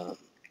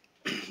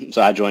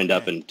 So I joined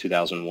up in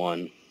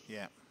 2001.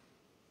 Yeah.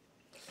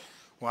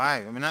 Wow.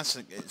 I mean,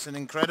 it's an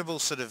incredible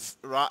sort of,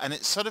 and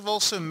it sort of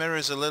also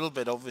mirrors a little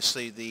bit,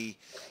 obviously,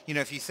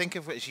 if you think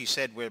of, as you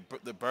said, where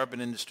the bourbon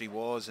industry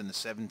was in the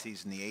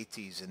 70s and the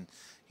 80s, and,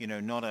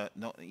 not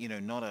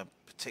a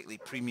particularly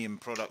premium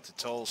product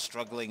at all,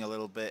 struggling a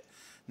little bit.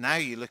 Now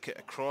you look at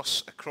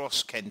across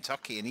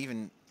Kentucky, and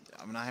even,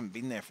 I mean, I haven't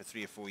been there for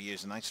 3 or 4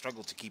 years, and I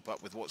struggle to keep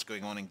up with what's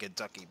going on in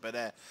Kentucky.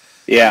 But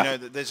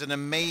there's an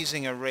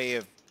amazing array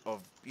of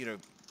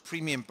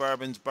premium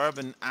bourbons.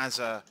 Bourbon as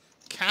a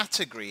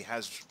category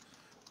has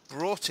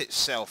brought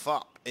itself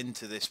up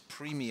into this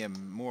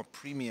more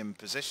premium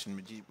position.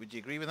 Would you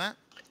agree with that?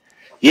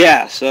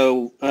 Yeah.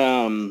 So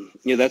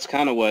that's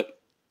kind of what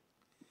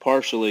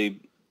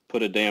partially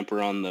put a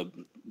damper on the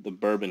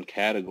bourbon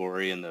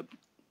category in the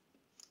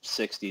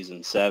 60s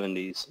and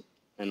 70s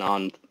and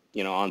on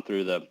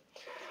through the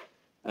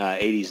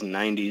 80s and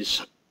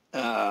 90s,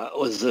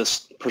 was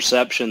this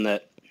perception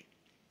that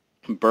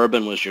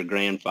bourbon was your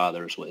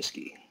grandfather's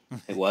whiskey.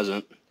 It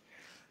wasn't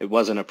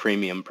a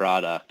premium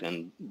product,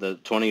 and the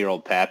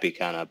 20-year-old Pappy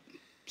kind of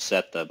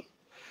set the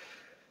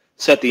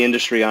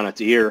industry on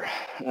its ear.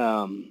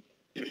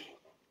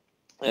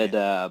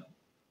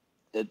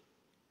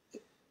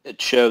 It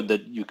showed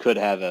that you could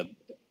have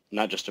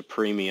not just a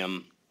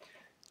premium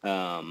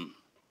bourbon,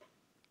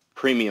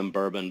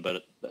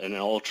 but an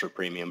ultra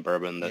premium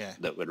bourbon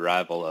that would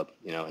rival a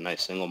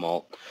nice single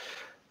malt.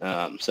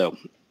 It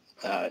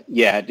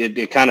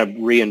kind of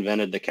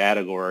reinvented the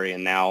category,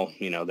 and now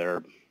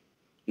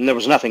there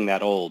was nothing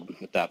that old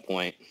at that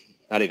point,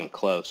 not even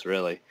close,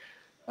 really.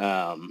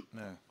 No.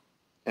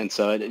 And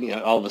so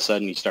all of a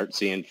sudden you start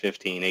seeing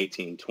 15,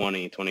 18,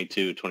 20,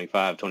 22,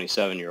 25,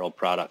 27-year-old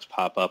products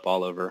pop up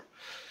all over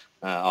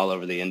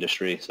the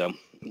industry. So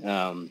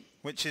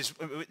which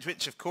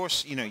of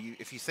course,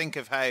 if you think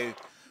of how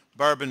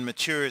bourbon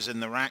matures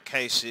in the rack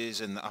houses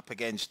and up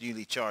against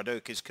newly charred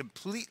oak, is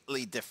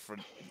completely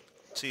different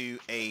to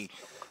a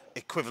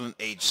equivalent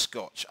age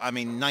Scotch. I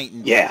mean, night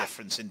and day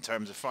difference in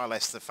terms of, far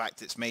less the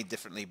fact it's made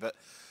differently, but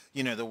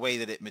the way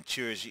that it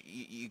matures,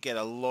 you get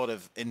a lot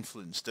of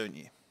influence, don't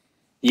you?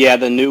 Yeah,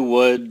 the new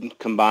wood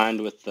combined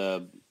with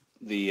the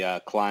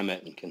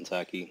climate in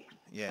Kentucky,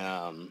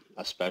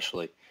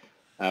 especially,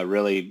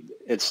 really,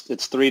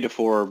 it's 3 to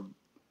 4.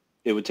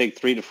 It would take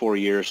 3 to 4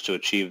 years to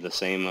achieve the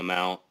same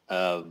amount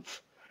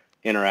of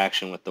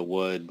interaction with the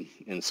wood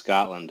in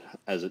Scotland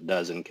as it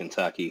does in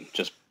Kentucky,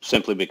 just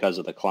simply because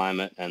of the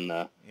climate and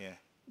the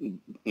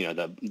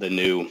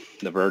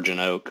virgin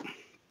oak.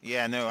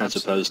 Yeah, no, as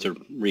opposed to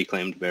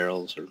reclaimed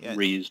barrels or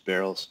reused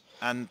barrels.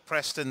 And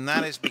Preston,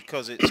 that is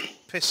because it's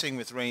pissing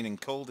with rain and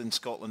cold in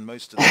Scotland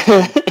most of the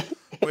time,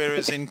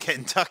 whereas in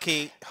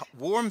Kentucky,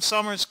 warm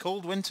summers,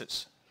 cold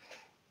winters.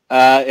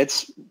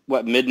 It's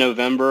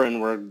mid-November,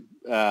 and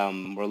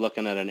we're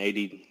looking at an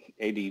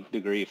 80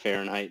 degree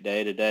Fahrenheit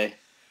day today.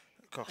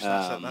 Gosh,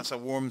 that's a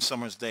warm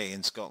summer's day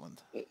in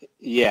Scotland.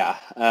 Yeah,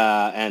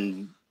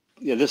 and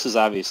this is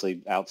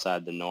obviously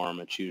outside the norm.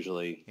 It's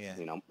usually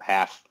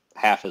half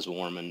as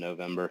warm in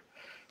November,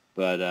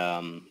 but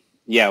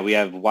we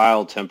have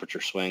wild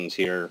temperature swings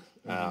here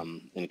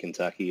in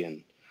Kentucky,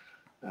 and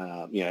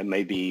it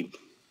may be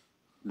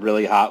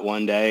really hot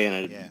one day,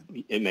 and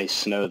it may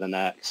snow the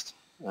next,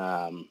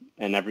 and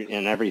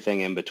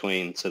everything in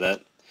between. So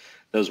that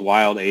those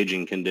wild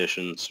aging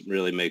conditions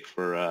really make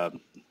for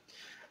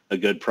a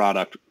good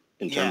product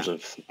in terms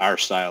of our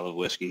style of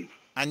whiskey.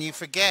 And you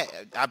forget,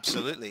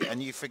 absolutely, I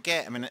mean,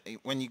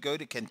 when you go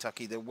to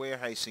Kentucky, the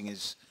warehousing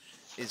is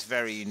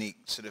very unique.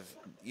 Sort of,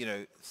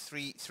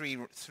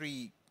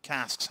 three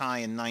casks high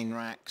and 9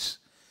 racks,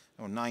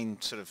 or 9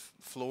 sort of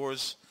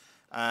floors.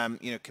 Can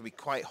be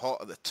quite hot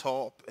at the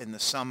top in the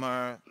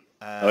summer.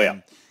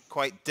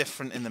 Quite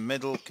different in the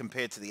middle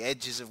compared to the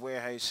edges of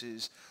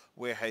warehouses.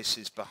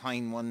 Warehouses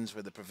behind ones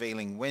where the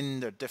prevailing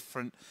wind are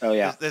different. Oh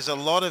yeah. There's a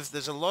lot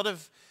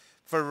of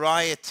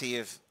variety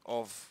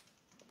of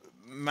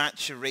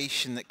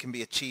maturation that can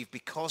be achieved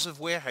because of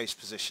warehouse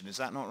position. Is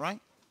that not right?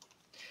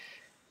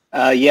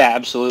 Yeah,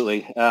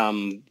 absolutely.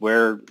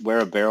 Where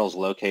a barrel's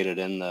located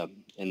in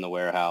the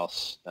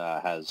warehouse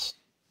has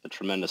a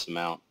tremendous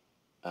amount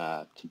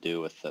to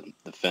do with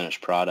the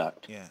finished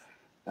product. Yeah.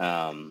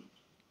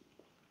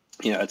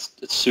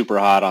 It's super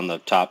hot on the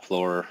top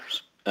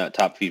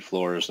feed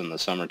floors in the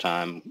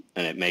summertime,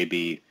 and it may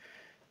be,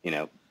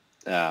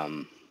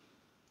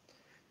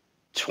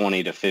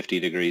 20 to 50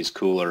 degrees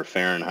cooler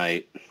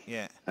Fahrenheit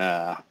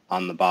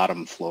on the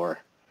bottom floor.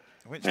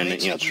 And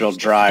it's real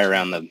dry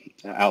around the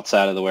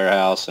outside of the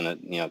warehouse, and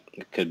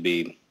it could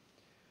be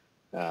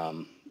a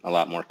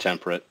lot more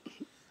temperate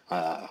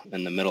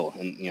in the middle,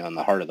 and in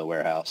the heart of the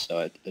warehouse.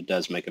 So it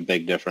does make a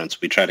big difference.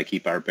 We try to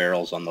keep our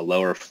barrels on the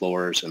lower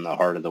floors in the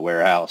heart of the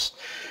warehouse,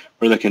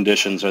 where the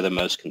conditions are the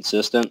most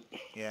consistent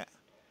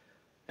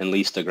and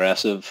least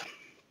aggressive.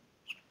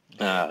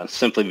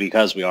 simply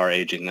because we are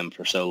aging them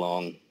for so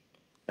long.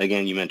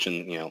 Again, you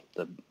mentioned,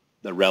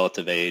 the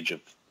relative age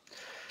of,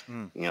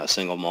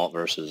 single malt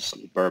versus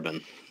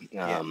bourbon.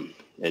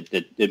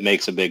 It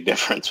makes a big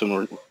difference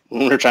when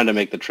we're trying to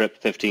make the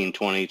trip 15,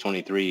 20,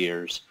 23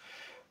 years.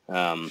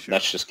 Sure.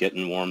 That's just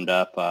getting warmed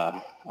up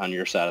on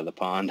your side of the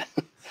pond.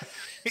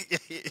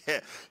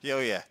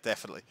 Yeah,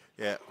 definitely.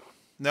 Yeah.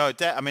 No,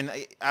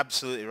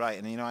 absolutely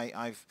right. And,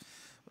 I've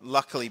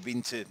luckily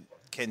been to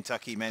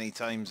Kentucky many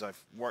times.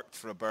 I've worked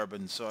for a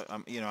bourbon, so,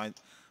 I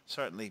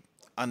certainly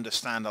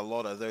understand a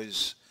lot of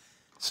those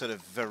sort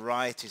of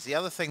varieties. The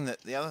other thing that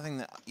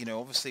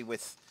obviously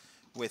with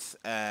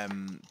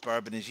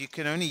bourbon is you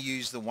can only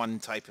use the one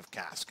type of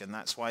cask, and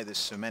that's why there's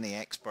so many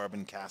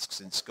ex-bourbon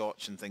casks in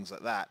Scotch and things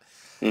like that.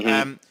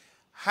 Mm-hmm.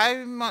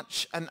 How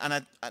much,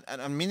 and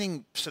I'm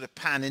meaning sort of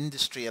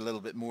pan-industry a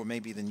little bit more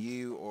maybe than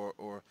you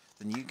or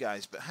than you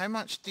guys, but how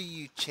much do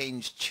you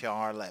change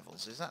char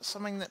levels? Is that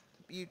something that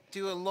you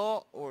do a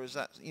lot, or is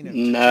that,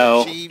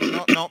 no, to achieve?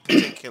 Not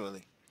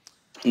particularly.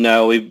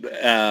 No,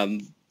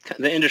 the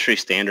industry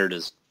standard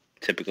is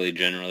typically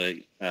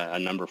generally a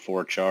number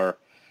 4 char.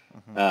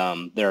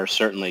 Mm-hmm. There are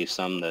certainly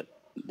some that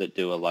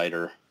do a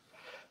lighter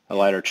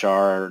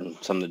char, and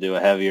some that do a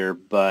heavier,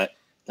 but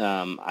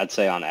I'd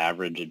say on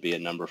average it'd be a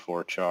number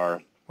 4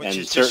 char. Which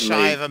is just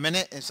shy of a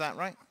minute, is that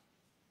right?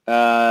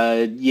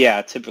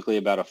 Yeah, typically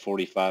about a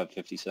 45,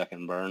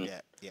 50-second burn.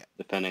 Yeah.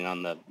 Depending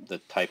on the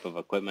type of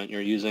equipment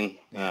you're using.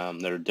 Yeah.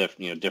 There are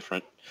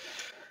different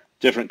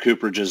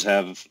cooperages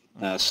have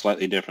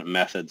slightly different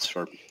methods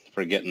for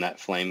getting that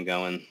flame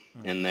going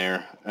in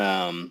there.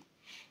 And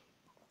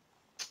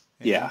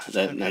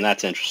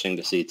that's interesting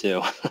to see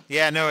too.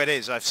 Yeah, no, it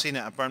is. I've seen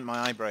it. I burnt my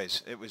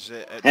eyebrows. It was,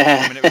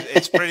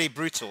 it's pretty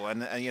brutal.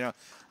 And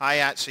I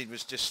actually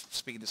was just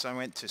speaking to. I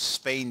went to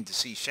Spain to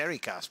see sherry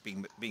cask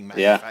being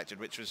manufactured,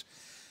 which was,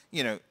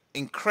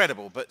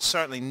 incredible, but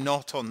certainly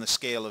not on the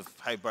scale of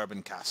how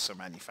bourbon casks are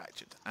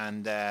manufactured.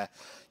 And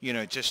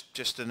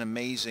just an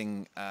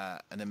amazing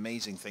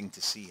thing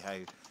to see how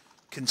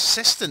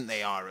consistent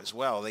they are as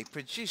well.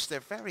 They're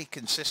very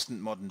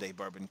consistent modern day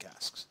bourbon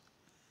casks.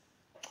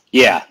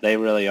 Yeah, they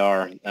really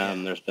are.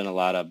 There's been a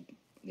lot of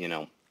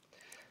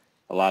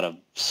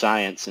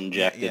science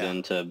injected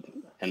into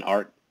an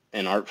art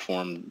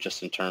form,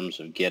 just in terms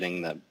of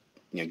getting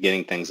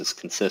things as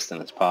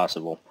consistent as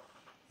possible.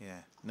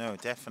 Yeah, no,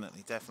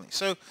 definitely.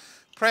 So,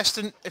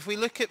 Preston, if we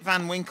look at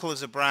Van Winkle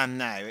as a brand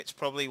now, it's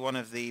probably one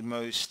of the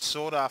most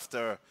sought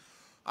after,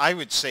 I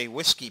would say,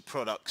 whiskey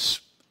products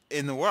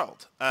in the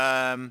world.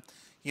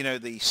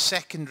 The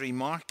secondary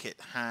market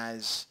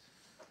has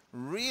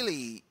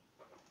really,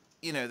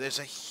 there's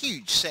a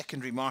huge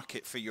secondary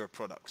market for your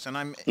products, and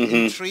I'm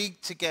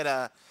intrigued to get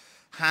a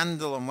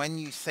handle on when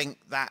you think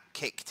that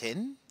kicked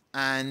in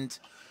and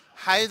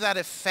how that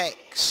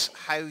affects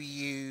how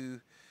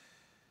you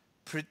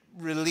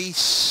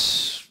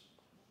release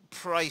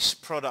price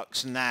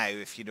products now,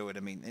 if you know what I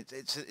mean.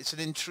 It's an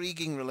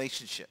intriguing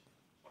relationship.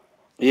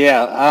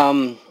 Yeah.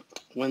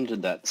 When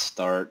did that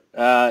start?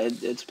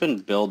 It's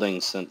been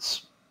building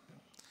since.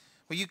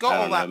 Well, you got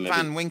all that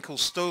Van Winkle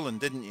stolen,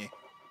 didn't you?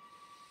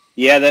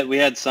 Yeah, that we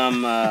had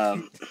some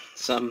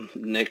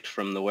nicked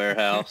from the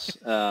warehouse.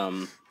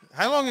 How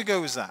long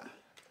ago was that?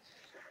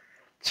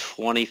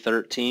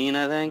 2013,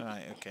 I think.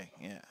 Right. Okay.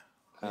 Yeah.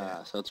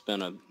 So it's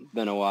been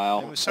a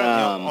while. It was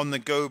certainly on the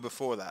go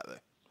before that, though.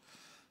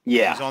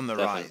 Yeah, it was on the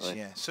rise.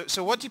 Yeah.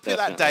 So what do you put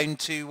that down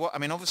to?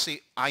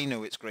 Obviously, I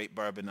know it's great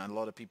bourbon, and a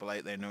lot of people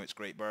out there know it's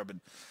great bourbon,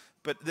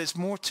 but there's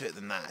more to it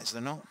than that, is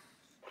there not?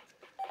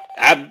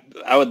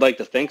 I would like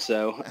to think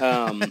so.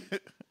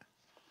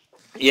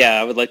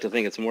 Yeah, I would like to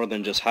think it's more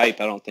than just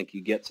hype. I don't think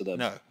you get to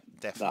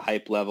the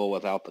hype level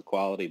without the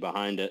quality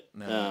behind it.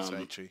 No, that's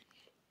very true.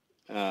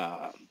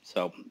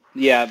 So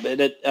yeah, but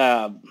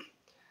the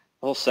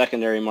whole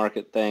secondary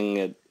market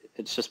thing,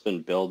 it's just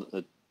been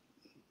building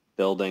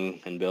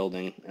and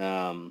building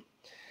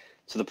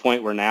to the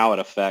point where now it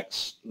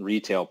affects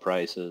retail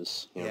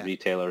prices.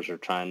 Retailers are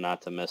trying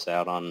not to miss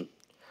out on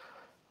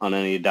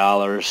any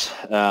dollars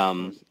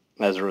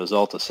as a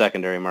result of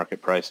secondary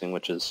market pricing,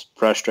 which is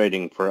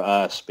frustrating for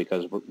us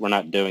because we're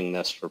not doing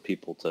this for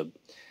people to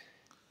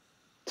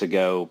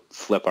go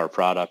flip our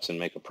products and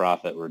make a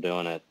profit. We're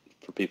doing it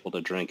for people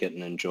to drink it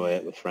and enjoy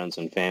it with friends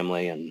and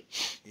family. And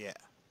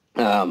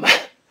so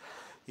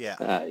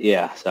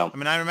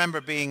I remember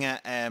being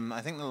at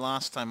I think the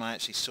last time I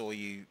actually saw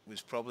you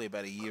was probably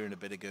about a year and a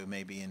bit ago,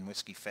 maybe in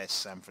Whiskey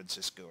Fest San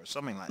Francisco or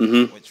something like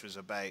that, which was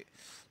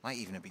might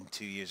even have been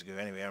 2 years ago.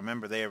 Anyway, I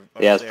remember there.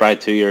 It's probably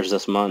 2 years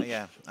this month.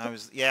 Yeah,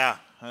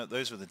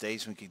 those were the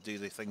days when we could do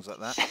the things like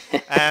that.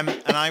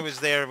 And I was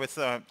there with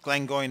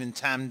Glengoyne and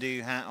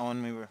Tamdhu hat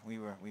on. We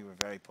were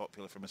very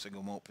popular from a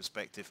single malt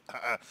perspective.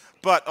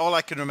 But all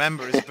I can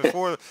remember is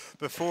before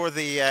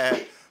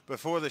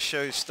the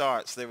show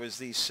starts, there was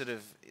these sort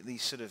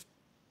of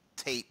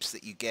tapes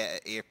that you get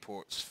at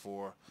airports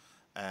for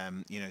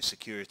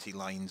security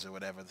lines or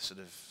whatever, the sort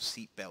of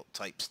seatbelt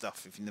type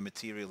stuff, if the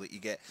material that you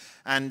get,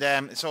 and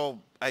it's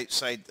all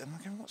outside. I'm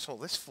like, what's all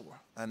this for?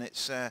 And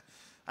it's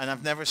And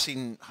I've never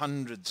seen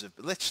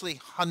literally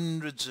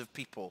hundreds of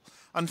people,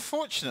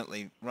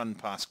 unfortunately, run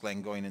past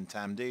Glengoyne and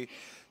Tamdhu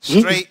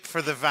straight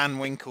for the Van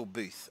Winkle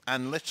booth.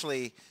 And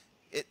literally,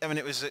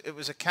 it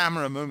was a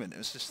camera moment. It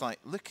was just like,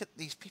 look at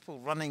these people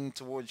running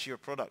towards your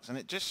products. And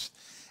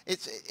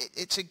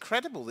it's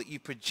incredible that you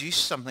produce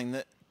something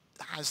that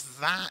has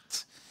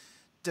that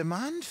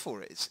demand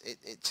for it.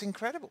 It's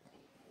incredible.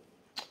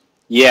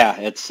 Yeah,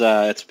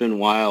 it's been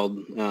wild.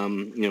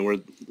 We're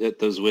at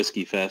those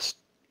Whiskey Fest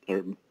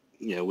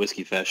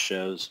Whiskey Fest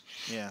shows.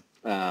 Yeah.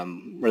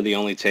 We're the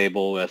only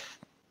table with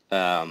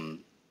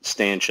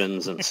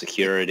stanchions and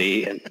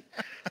security, and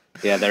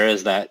yeah, there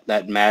is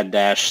that mad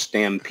dash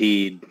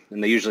stampede,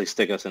 and they usually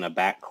stick us in a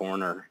back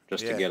corner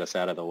just to get us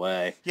out of the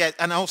way. Yeah,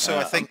 and also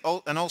I think,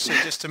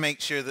 just to make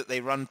sure that they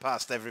run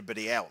past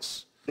everybody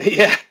else.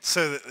 Yeah.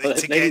 So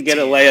that they can get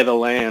a lay of the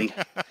land.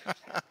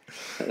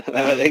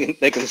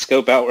 They can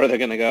scope out where they're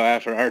going to go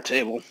after our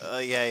table.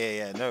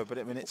 Yeah. No, but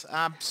I mean, it's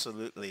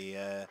absolutely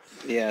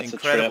it's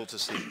incredible to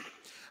see.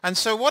 And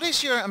so what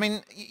is your, I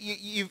mean,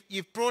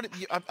 you've brought it,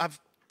 I've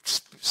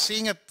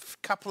seen a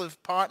couple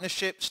of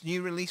partnerships,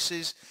 new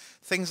releases,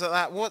 things like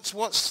that.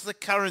 What's the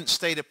current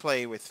state of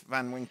play with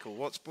Van Winkle?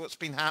 What's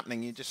been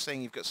happening? You're just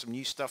saying you've got some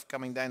new stuff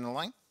coming down the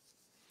line?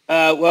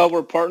 Well,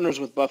 we're partners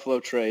with Buffalo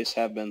Trace,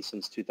 have been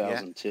since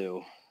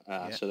 2002.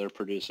 So they're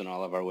producing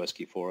all of our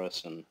whiskey for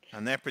us, and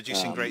they're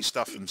producing great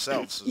stuff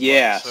themselves.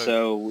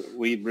 So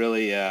we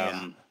really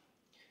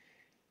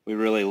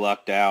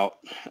lucked out.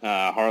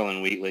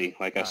 Harlan Wheatley,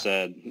 like I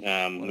said,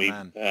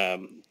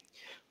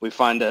 we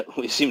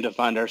seem to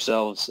find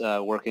ourselves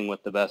working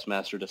with the best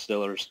master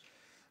distillers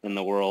in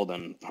the world,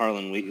 and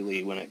Harlan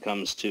Wheatley, when it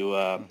comes to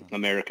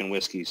American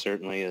whiskey,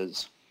 certainly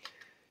is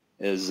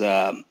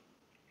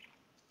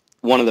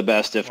one of the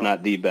best, if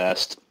not the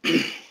best.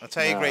 I'll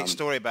tell you a great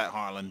story about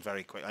Harlan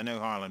very quick. I know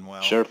Harlan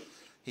well. Sure.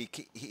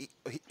 He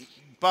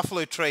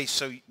Buffalo Trace,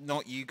 so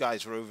not you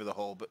guys were over the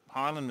hall, but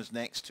Harlan was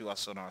next to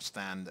us on our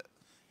stand. It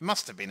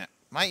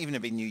might even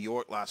have been New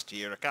York last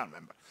year. I can't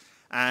remember.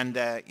 And,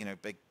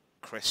 big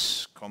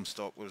Chris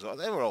Comstock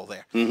they were all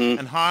there. Mm-hmm.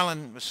 And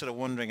Harlan was sort of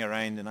wandering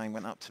around, and I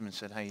went up to him and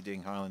said, how you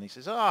doing, Harlan? He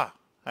says, how are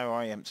you?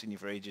 I haven't seen you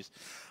for ages.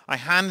 I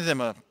handed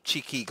him a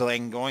cheeky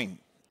Glengoyne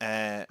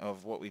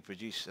of what we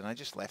produce, and I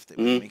just left it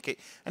with him.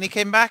 And he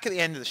came back at the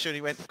end of the show, and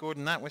he went,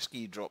 Gordon, that whiskey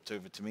you dropped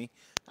over to me,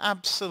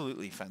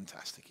 absolutely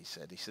fantastic, he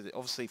said. He said,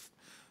 obviously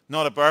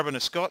not a bourbon, a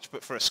Scotch,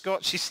 but for a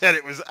Scotch, he said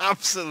it was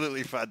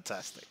absolutely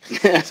fantastic.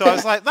 So I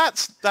was like,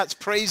 that's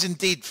praise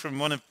indeed from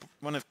one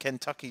of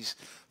Kentucky's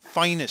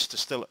finest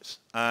distillers.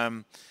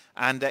 And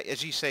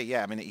as you say,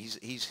 yeah, I mean,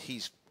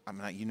 he's I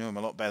mean, you know him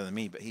a lot better than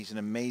me, but he's an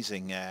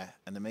amazing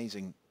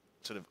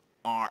sort of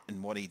art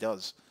in what he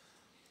does.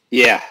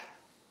 Yeah.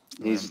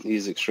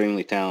 He's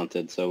extremely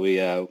talented, so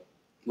we're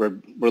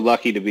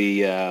lucky to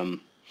be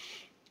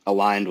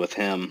aligned with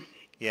him.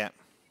 Yeah,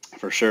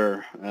 for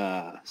sure.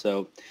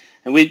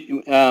 And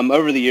we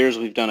over the years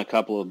we've done a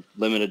couple of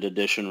limited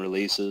edition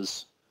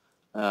releases,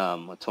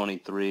 a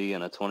 23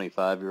 and a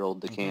 25-year-old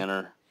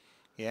decanter.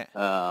 Yeah.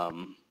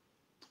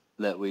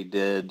 That we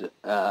did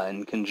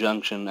in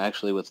conjunction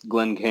actually with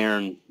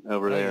Glencairn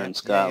over there in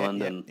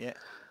Scotland,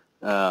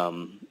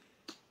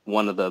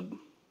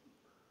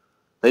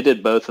 they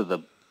did both of the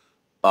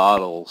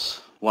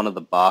bottles. One of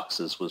the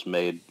boxes was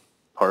made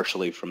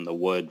partially from the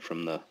wood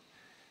from the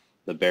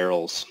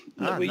barrels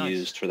that we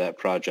used for that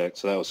project.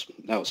 So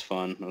that was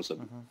fun. That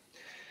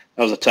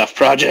was a tough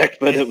project,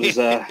 but it was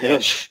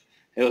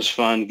it was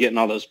fun getting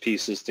all those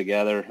pieces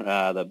together.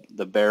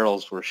 The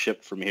barrels were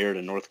shipped from here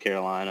to North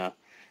Carolina,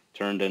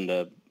 turned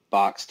into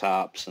box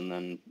tops, and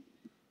then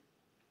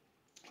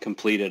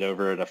completed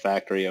over at a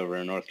factory over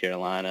in North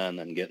Carolina, and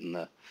then getting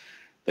the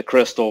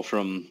crystal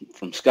from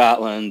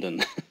Scotland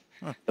and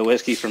the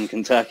whiskey from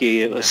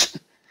Kentucky. That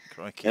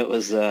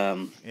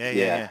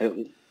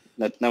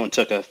one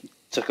took a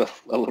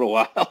little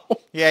while.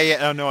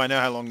 Oh no, I know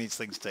how long these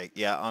things take.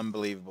 Yeah,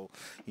 unbelievable.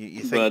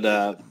 You think?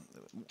 But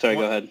sorry,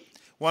 go ahead.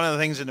 One of the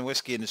things in the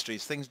whiskey industry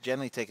is things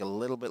generally take a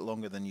little bit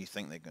longer than you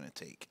think they're going to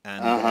take,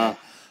 and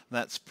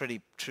that's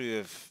pretty true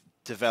of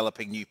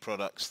developing new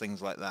products,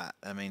 things like that.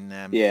 I mean,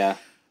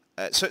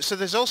 So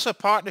there's also a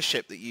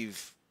partnership that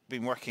you've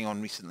been working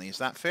on recently. Is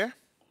that fair?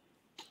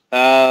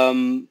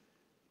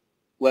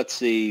 Let's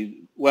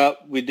see. Well,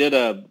 we did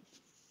a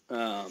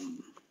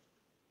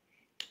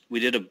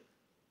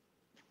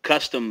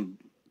custom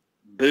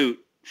boot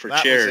for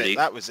charity.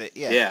 That was it.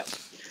 Yeah. Yeah.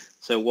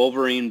 So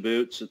Wolverine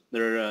Boots,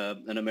 they're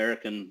an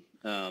American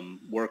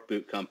work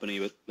boot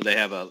company. They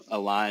have a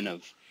line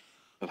of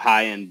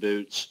high-end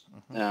boots,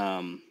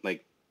 more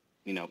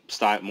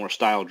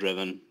style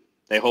driven.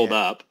 They hold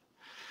up.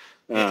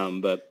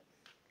 But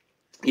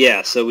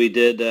yeah, so we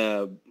did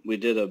a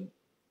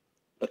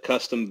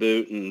custom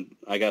boot, and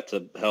I got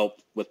to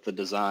help with the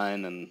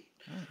design and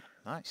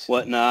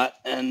whatnot.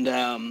 And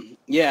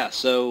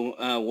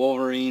so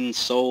Wolverine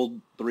sold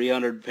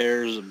 300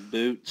 pairs of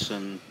boots,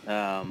 and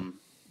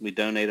we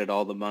donated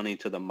all the money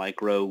to the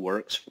Mike Rowe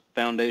Works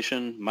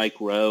Foundation. Mike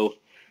Rowe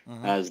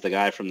as the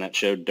guy from that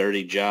show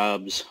Dirty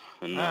Jobs,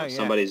 and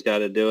somebody's got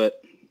to do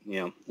it.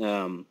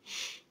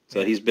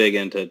 So he's big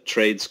into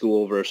trade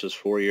school versus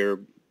 4-year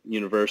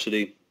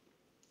university.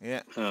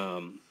 Yeah.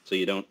 So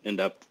you don't end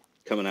up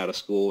coming out of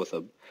school with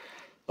a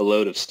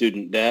load of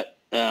student debt.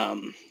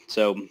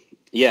 So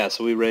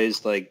we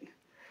raised like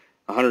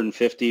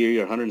 $150,000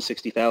 or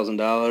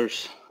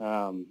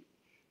 $160,000,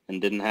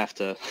 and didn't have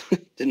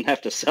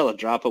to sell a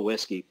drop of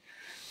whiskey.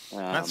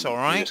 That's all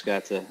right. We just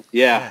got to,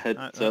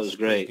 it was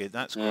great. Good.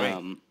 That's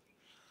great.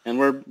 And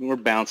we're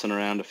bouncing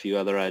around a few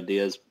other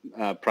ideas,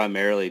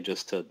 primarily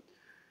just to,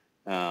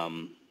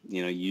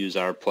 use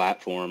our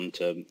platform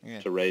to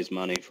raise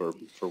money for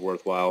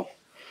worthwhile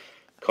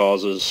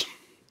causes.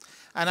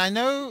 And I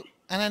know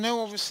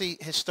obviously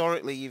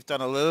historically you've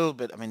done a little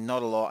bit, I mean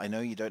not a lot, I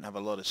know you don't have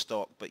a lot of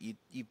stock, but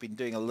you've been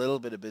doing a little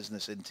bit of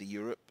business into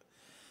Europe.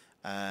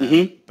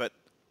 But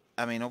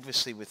I mean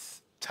obviously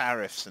with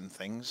tariffs and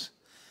things,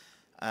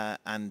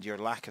 and your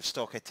lack of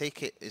stock, I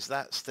take it, is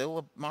that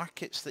still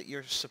markets that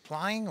you're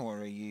supplying,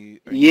 or are you...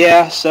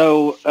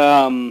 So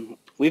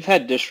we've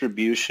had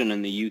distribution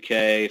in the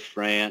UK,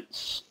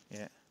 France,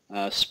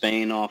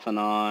 Spain off and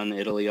on,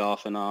 Italy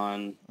off and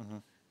on,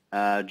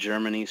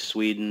 Germany,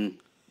 Sweden,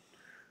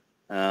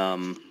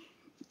 the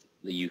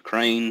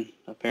Ukraine,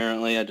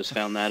 apparently. I just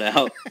found that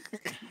out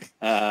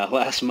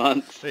last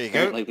month. There you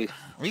go.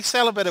 We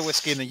sell a bit of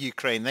whiskey in the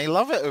Ukraine. They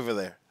love it over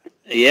there.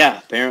 Yeah,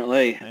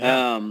 apparently.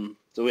 Yeah.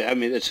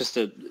 It's just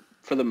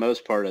for the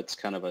most part, it's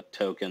kind of a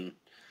token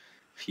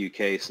few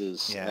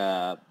cases.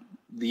 Yeah.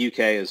 The UK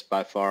is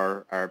by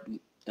far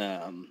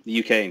the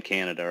UK and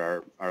Canada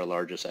are our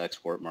largest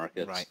export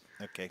markets. Right.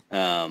 Okay.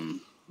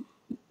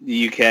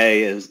 The UK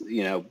is,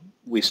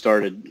 we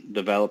started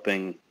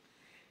developing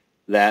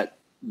that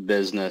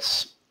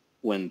business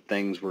when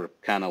things were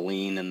kind of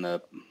lean in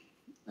the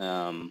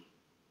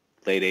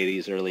late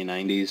 80s, early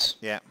 90s.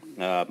 Yeah.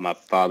 My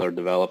father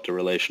developed a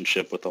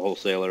relationship with the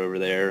wholesaler over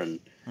there, and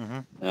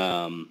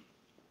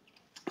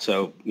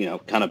so,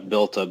 kind of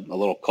built a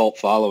little cult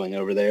following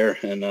over there.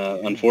 And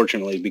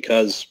unfortunately,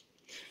 because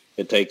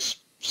it takes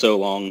so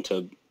long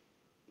to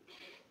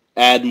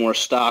add more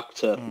stock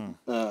to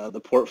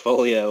the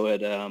portfolio,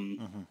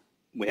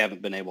 we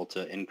haven't been able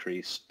to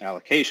increase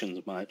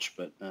allocations much,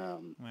 but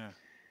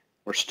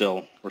we're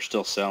still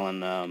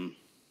selling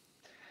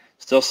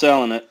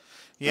it.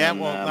 Yeah, and,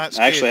 well, that's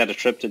I actually good. had a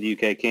trip to the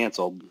UK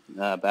canceled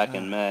back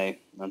in May,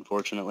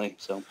 unfortunately.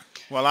 So.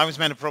 Well, I was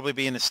meant to probably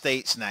be in the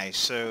States now,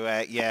 so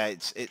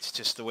it's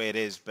just the way it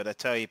is. But I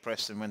tell you,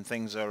 Preston, when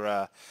things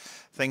are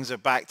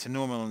back to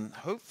normal, and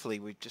hopefully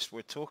we're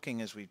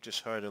talking, as we've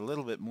just heard, a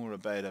little bit more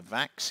about a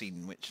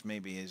vaccine, which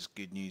maybe is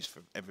good news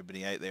for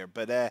everybody out there.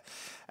 But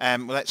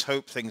let's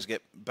hope things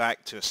get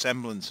back to a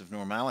semblance of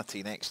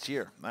normality next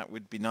year. That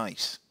would be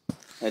nice.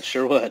 It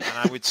sure would. And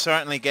I would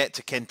certainly get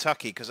to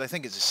Kentucky, because I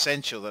think it's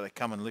essential that I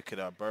come and look at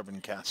our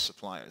bourbon cask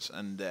suppliers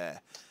and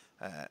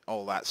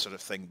all that sort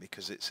of thing,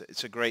 because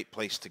it's a great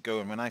place to go.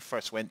 And when I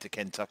first went to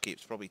Kentucky, it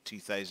was probably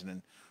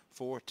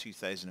 2004,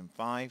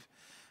 2005.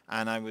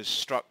 And I was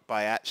struck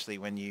by, actually,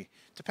 when you,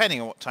 depending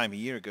on what time of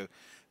year ago,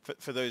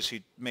 for those who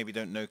maybe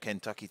don't know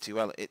Kentucky too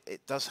well, it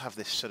does have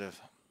this sort of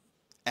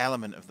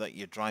element of that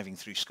you're driving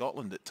through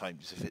Scotland at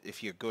times.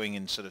 If you're going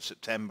in sort of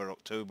September,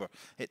 October,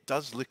 it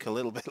does look a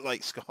little bit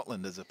like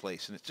Scotland as a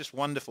place. And it's just a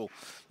wonderful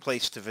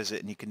place to visit,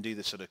 and you can do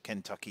the sort of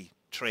Kentucky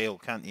trail,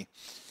 can't you?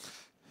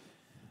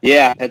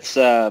 Yeah, it's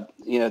there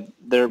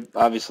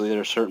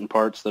are certain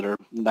parts that are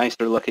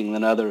nicer looking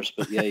than others,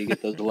 but yeah, you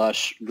get those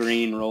lush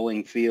green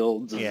rolling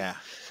fields, and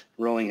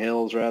rolling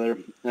hills rather.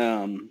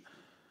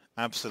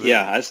 Absolutely.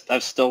 Yeah,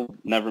 I've still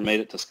never made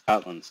it to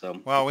Scotland, so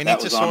well, we need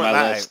to sort that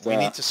out. We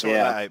need to sort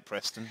that out,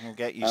 Preston. We'll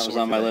get you. That was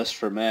on my list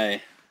for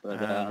May,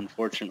 but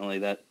unfortunately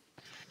that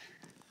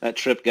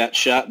trip got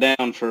shot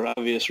down for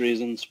obvious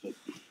reasons. But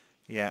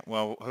yeah,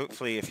 well,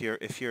 hopefully, if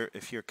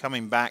you're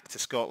coming back to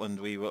Scotland,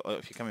 we will.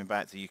 If you're coming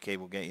back to the UK,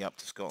 we'll get you up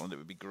to Scotland. It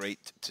would be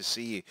great to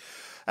see you.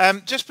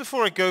 Just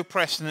before I go,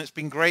 Preston, it's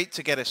been great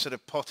to get a sort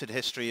of potted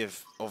history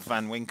of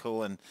Van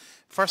Winkle. And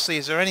firstly,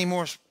 is there any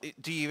more?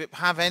 Do you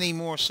have any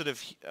more sort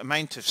of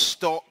amount of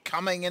stock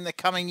coming in the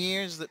coming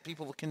years that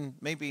people can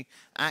maybe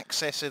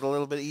access it a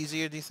little bit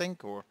easier? Do you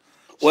think, or?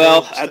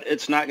 Well,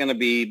 it's not going to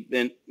be,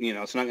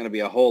 it's not going to be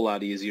a whole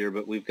lot easier,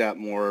 but we've got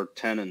more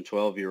 10 and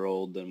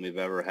 12-year-old than we've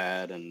ever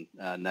had, and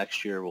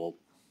next year we'll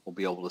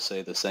be able to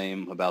say the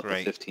same about the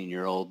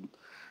 15-year-old,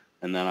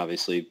 and then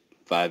obviously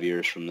 5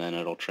 years from then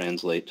it'll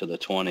translate to the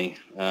 20.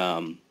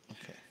 And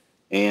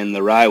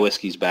the rye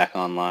whiskey's back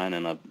online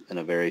in a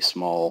very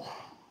small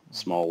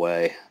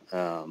way.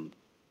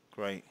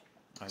 Great.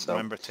 I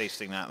remember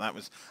tasting that.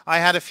 I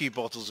had a few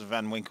bottles of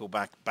Van Winkle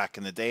back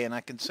in the day, and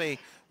I can say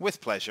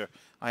with pleasure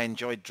I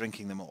enjoyed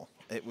drinking them all.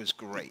 It was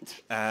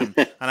great. And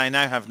I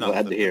now have none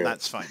of them, but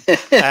that's fine.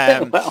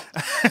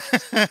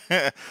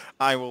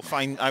 I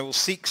will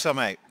seek some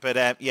out. But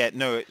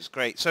it's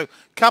great. So a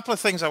couple of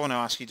things I want to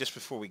ask you just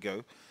before we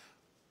go.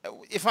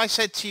 if I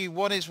said to you,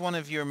 what is one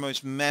of your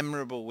most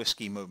memorable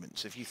whiskey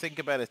moments? If you think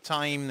about a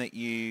time that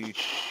you,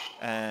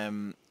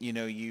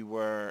 you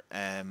were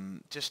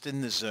just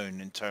in the zone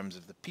in terms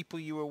of the people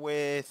you were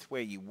with,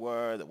 where you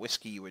were, the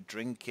whiskey you were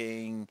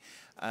drinking,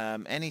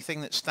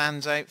 anything that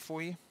stands out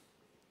for you?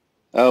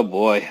 Oh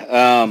boy.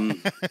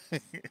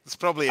 It's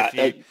probably a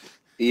few.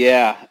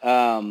 Yeah.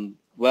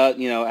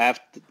 Well,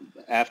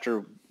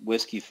 after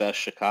Whiskey Fest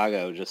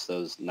Chicago, just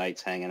those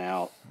nights hanging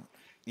out.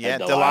 Yeah,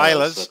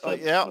 Delilah's.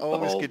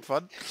 Always good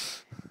fun.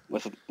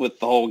 With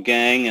the whole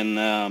gang, and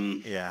I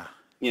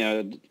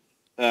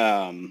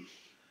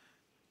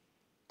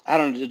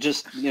don't know,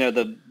 just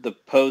the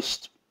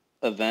post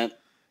event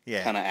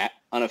kind of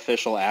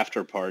unofficial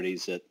after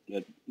parties at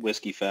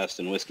Whiskey Fest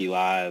and Whiskey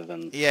Live,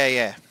 and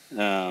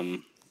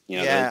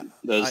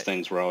those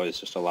things were always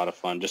just a lot of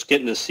fun. Just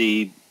getting to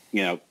see,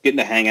 getting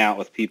to hang out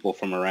with people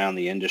from around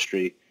the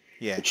industry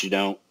that you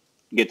don't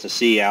get to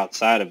see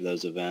outside of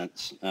those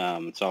events.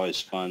 It's always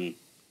fun.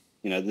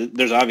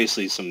 There's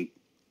obviously some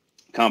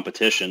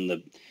competition.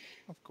 The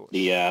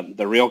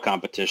real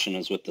competition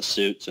is with the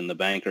suits and the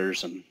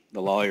bankers and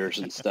the lawyers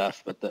and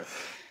stuff. But the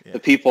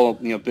people,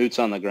 boots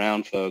on the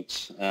ground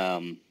folks,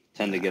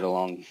 tend to get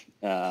along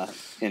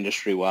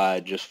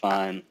industry-wide just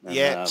fine.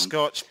 And,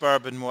 Scotch,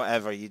 bourbon,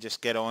 whatever. You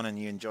just get on and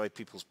you enjoy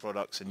people's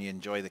products and you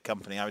enjoy the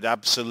company. I would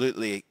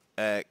absolutely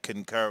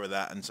concur with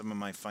that. And some of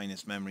my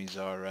finest memories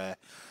are,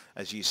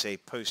 as you say,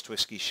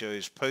 post-whiskey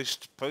shows,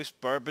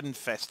 post-bourbon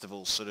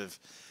festivals, sort of.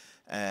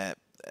 I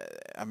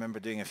remember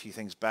doing a few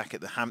things back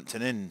at the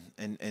Hampton Inn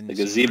in the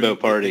gazebo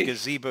party. The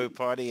gazebo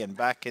party, and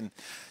back in,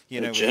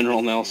 the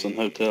General Nelson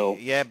Hotel.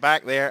 Yeah,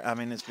 back there. I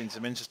mean, there's been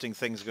some interesting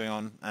things going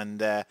on,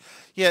 and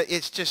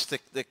it's just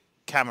the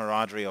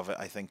camaraderie of it.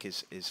 I think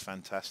is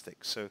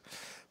fantastic. So,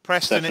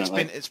 Preston,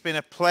 Definitely. it's been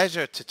a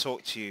pleasure to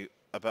talk to you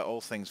about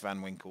all things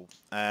Van Winkle.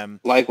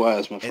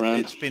 Likewise, my friend.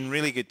 It's been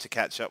really good to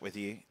catch up with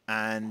you,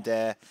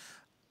 and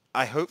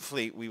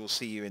hopefully we will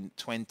see you in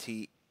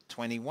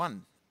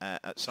 2021.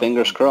 At some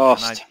Fingers point.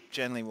 crossed. And I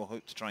generally will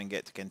hope to try and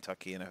get to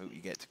Kentucky, and I hope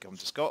you get to come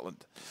to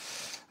Scotland.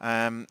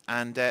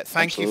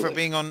 Thank you for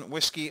being on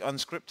Whiskey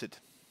Unscripted.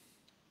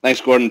 Thanks,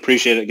 Gordon.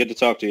 Appreciate it. Good to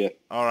talk to you.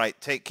 All right.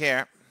 Take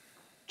care.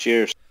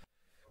 Cheers.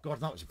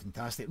 Gordon, that was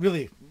fantastic.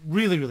 Really,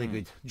 really, really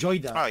good.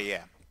 Enjoyed that. Oh,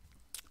 yeah.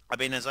 I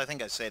mean, as I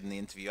think I said in the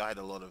interview, I had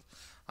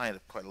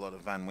quite a lot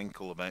of Van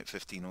Winkle about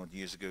 15 odd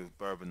years ago,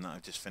 bourbon that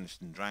I've just finished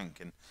and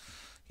drank, and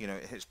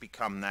it has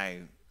become now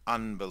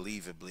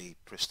unbelievably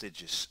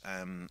prestigious,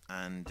 a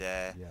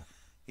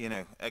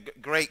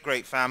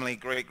great family,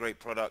 great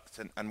product,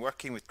 and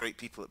working with great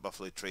people at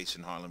Buffalo Trace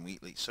and Harlan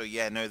Wheatley. So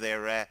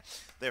they're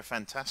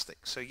fantastic.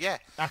 So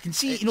I can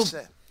see,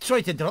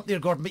 sorry to interrupt there,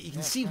 Gordon, but you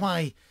can see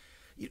why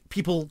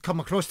people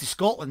come across to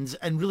Scotland,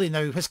 and really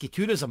now whiskey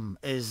tourism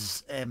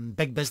is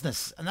big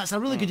business, and that's a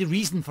really good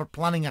reason for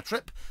planning a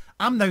trip.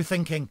 I'm now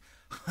thinking,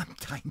 I'm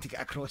dying to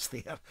get across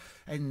there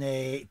and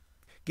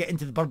get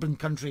into the bourbon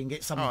country and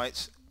get some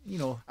boots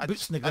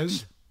on the ground.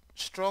 I'd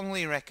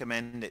strongly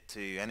recommend it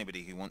to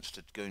anybody who wants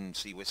to go and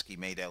see whiskey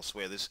made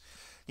elsewhere. There's,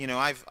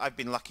 I've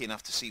been lucky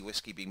enough to see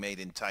whiskey being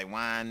made in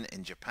Taiwan,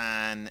 in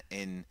Japan,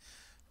 in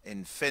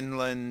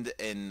Finland,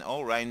 in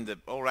all around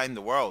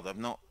the world. I've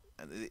not,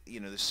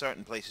 there's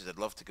certain places I'd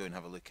love to go and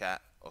have a look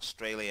at.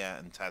 Australia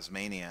and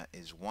Tasmania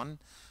is one.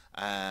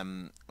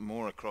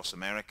 More across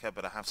America,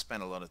 but I have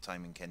spent a lot of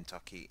time in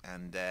Kentucky,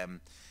 and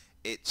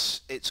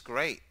it's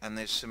great, and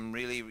there's some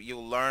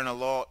you'll learn a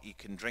lot. You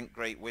can drink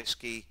great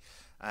whiskey,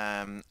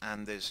 and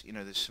there's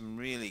some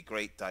really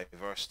great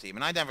diversity. I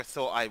mean, I never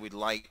thought I would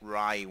like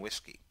rye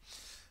whiskey.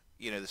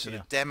 The sort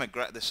of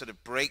the sort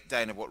of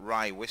breakdown of what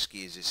rye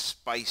whiskey is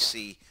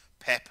spicy,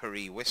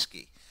 peppery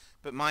whiskey.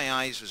 But my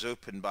eyes was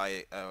opened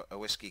by a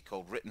whiskey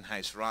called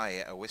Rittenhouse Rye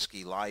at a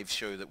whiskey live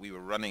show that we were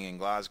running in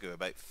Glasgow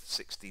about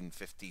 15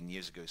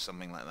 years ago,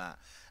 something like that.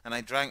 And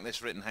I drank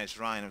this Rittenhouse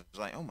Rye and I was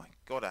like, oh my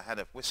God, I had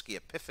a whiskey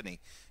epiphany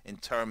in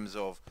terms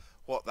of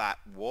what that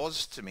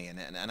was to me.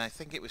 And I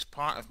think it was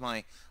part of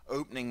my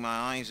opening my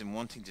eyes and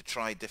wanting to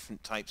try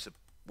different types of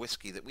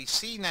whiskey that we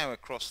see now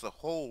across the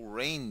whole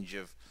range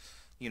of,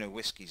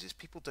 whiskies, is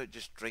people don't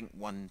just drink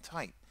one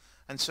type.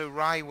 And so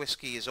rye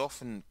whiskey is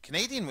often,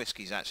 Canadian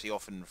whiskey is actually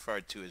often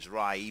referred to as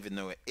rye, even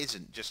though it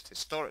isn't, just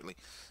historically.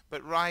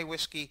 But rye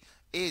whiskey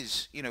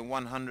is,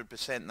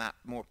 100% that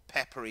more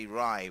peppery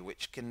rye,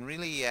 which can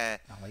really I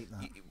like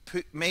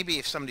that. maybe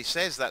if somebody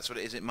says that's what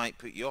it is, it might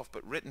put you off.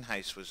 But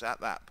Rittenhouse was at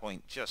that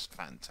point just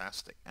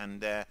fantastic.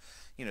 And,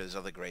 there's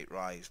other great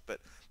ryes. But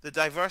the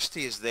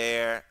diversity is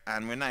there,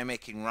 and we're now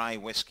making rye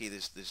whiskey.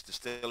 There's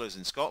distillers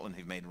in Scotland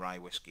who've made rye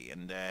whiskey,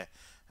 and I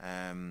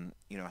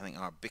think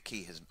our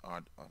Bicky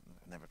I'll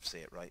never say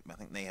it right, but I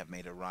think they have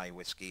made a rye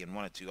whiskey, and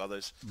one or two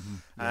others.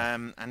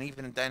 And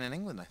even down in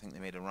England, I think they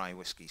made a rye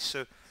whiskey.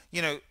 So,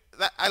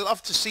 I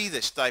love to see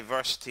this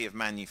diversity of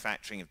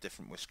manufacturing of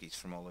different whiskies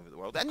from all over the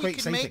world. And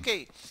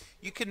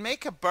you can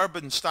make a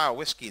bourbon style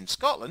whiskey in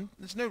Scotland.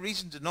 There's no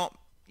reason to not.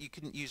 You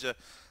can use a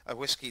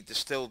whiskey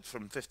distilled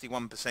from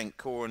 51%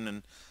 corn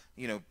and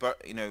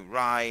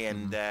rye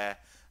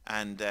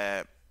and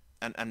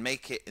and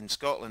make it in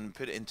Scotland and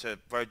put it into a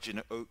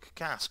virgin oak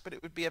cask, but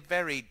it would be a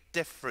very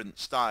different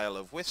style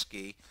of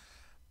whiskey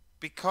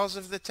because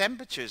of the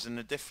temperatures and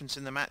the difference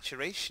in the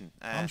maturation.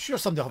 I'm sure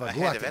somebody will have a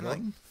go at it,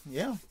 Gordon.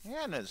 Yeah.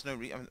 Yeah, no, there's no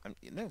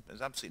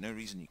there's absolutely no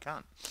reason you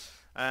can't.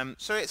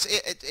 So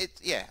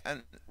yeah,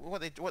 and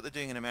what they're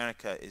doing in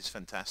America is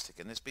fantastic,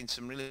 and there's been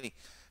some really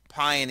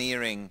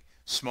pioneering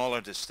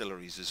smaller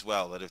distilleries as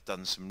well that have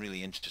done some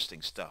really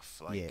interesting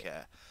stuff, like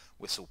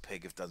Whistle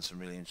Pig have done some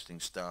really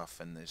interesting stuff,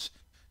 and there's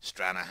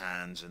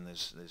Stranahan's, and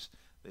there's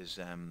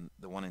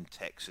the one in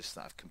Texas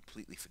that I've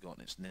completely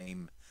forgotten its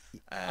name.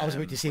 I was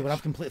about to say, well,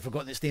 I've completely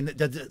forgotten its name.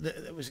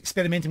 That was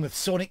experimenting with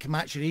sonic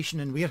maturation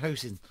and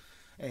warehousing,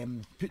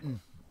 putting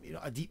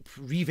a deep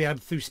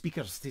reverb through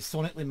speakers to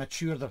sonically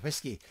mature their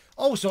whiskey.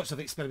 All sorts of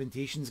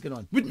experimentations going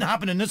on. Wouldn't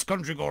happen in this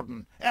country,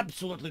 Gordon.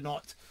 Absolutely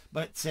not.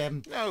 But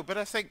no, but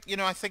I think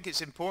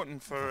it's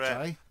important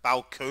for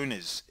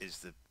Balcones is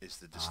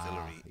the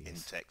distillery in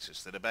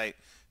Texas that about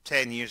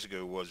 10 years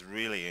ago was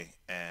really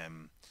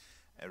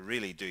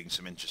really doing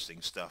some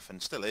interesting stuff, and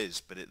still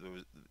is, but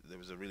there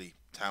was a really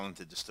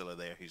talented distiller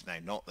there who's now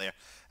not there.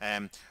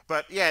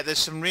 But yeah, there's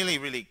some really,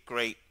 really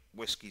great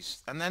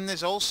whiskies. And then there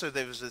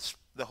was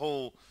the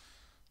whole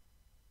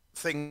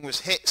thing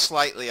was hit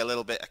slightly a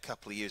little bit a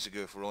couple of years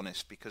ago, if we're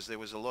honest, because there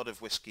was a lot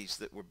of whiskies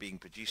that were being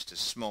produced as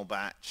small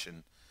batch,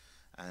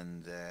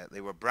 and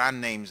they were brand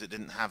names that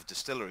didn't have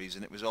distilleries,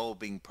 and it was all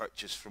being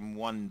purchased from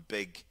one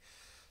big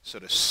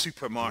sort of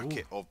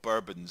supermarket of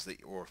bourbons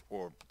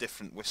or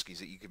different whiskies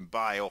that you can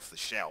buy off the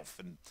shelf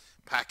and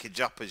package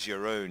up as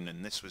your own.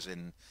 And this was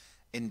in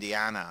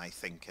Indiana, I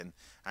think,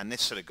 and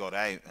this sort of got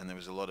out, and there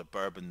was a lot of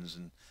bourbons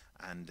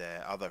and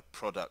other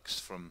products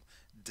from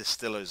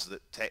distillers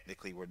that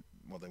technically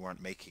they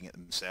weren't making it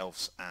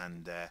themselves,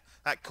 and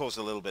that caused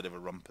a little bit of a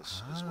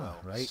rumpus as well.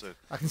 Right. So,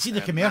 I can see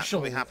the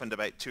commercial. That probably happened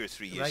about 2 or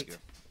 3 years ago.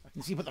 I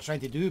can see what they're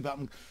trying to do, but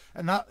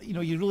and that,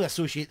 you really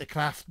associate the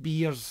craft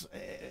beers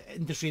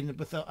industry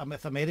with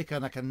America,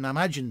 and I can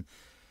imagine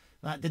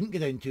that didn't go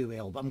down too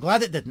well. But I'm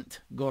glad it didn't,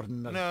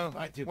 Gordon. No.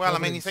 Well, I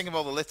mean, you think of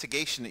all the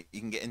litigation that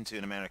you can get into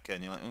in America,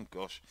 and you're like, oh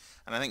gosh.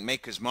 And I think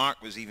Maker's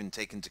Mark was even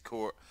taken to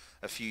court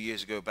a few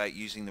years ago about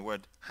using the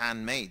word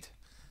handmade,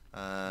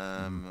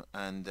 and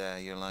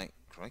you're like,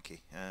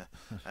 crikey.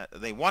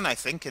 They won, I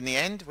think, in the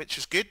end, which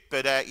was good.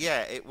 But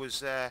yeah, it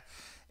was.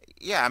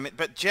 Yeah, I mean,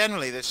 but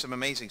generally there's some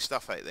amazing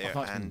stuff out there,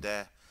 and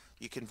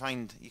you can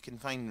find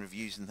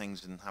reviews and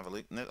things and have a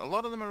look. And a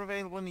lot of them are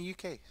available in the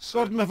UK. So.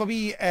 Gordon, have I'm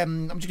just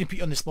going to put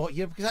you on the spot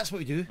here, because that's what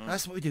we do.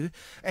 That's what we do.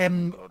 A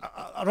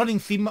running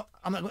theme.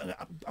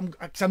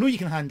 Because I know you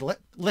can handle it.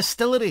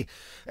 Distillery.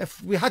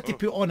 If we had to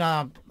put on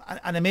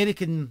an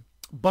American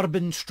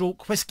bourbon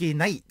stroke whiskey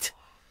night,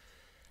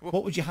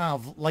 what would you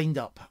have lined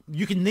up?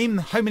 You can name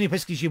how many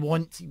whiskies you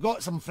want. You've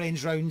got some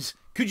friends rounds.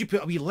 Could you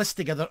put a wee list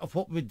together of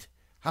what would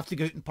have to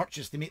go out and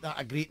purchase to make that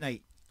a great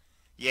night?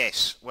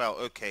 Yes. Well,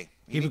 okay.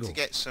 You need to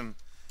get some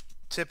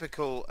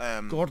typical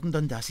Gordon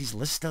Dundassy's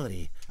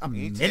Distillery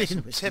American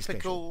whiskey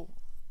special.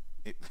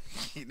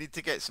 You need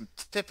to get some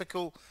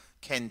typical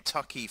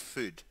Kentucky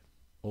food.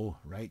 Oh,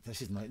 right.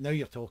 This is now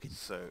you're talking.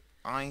 So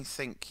I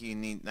think you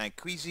need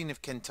cuisine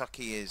of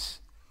Kentucky is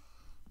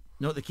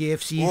not the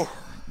KFC.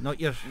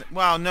 Not your.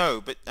 Well, no,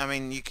 but I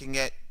mean you can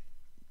get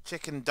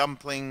chicken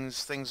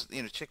dumplings, things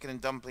chicken and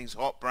dumplings,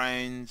 hot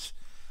browns,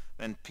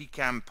 and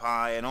pecan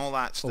pie and all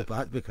that stuff.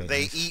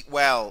 They eat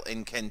well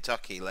in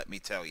Kentucky, let me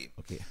tell you.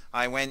 Okay.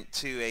 I went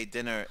to a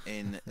dinner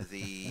in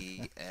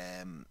the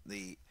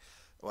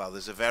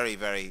there's a very,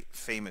 very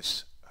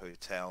famous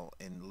hotel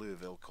in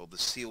Louisville called the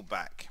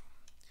Sealback.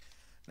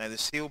 Now the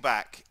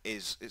Sealback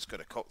it's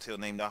got a cocktail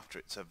named after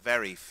it. It's a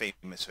very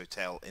famous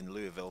hotel in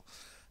Louisville.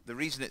 The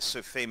reason it's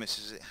so famous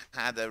is it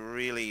had a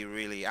really,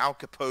 really Al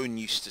Capone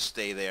used to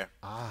stay there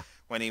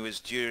when he was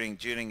during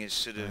his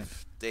sort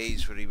of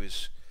days where he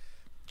was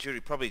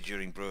probably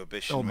during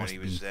Prohibition, where he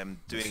was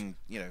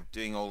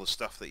doing all the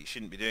stuff that you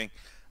shouldn't be doing,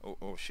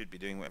 or should be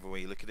doing, whatever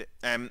way you look at it.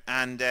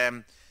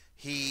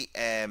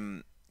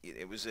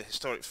 It was a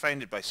historic,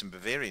 founded by some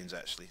Bavarians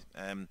actually,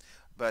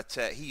 but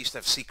he used to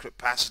have secret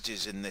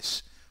passages in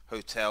this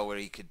hotel where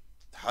he could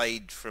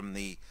hide from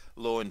the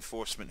law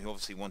enforcement who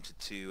obviously wanted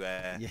to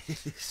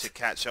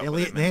catch up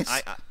with him.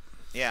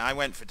 I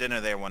went for dinner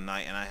there one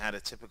night, and I had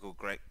a typical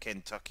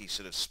Kentucky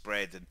sort of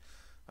spread, and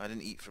I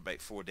didn't eat for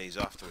about 4 days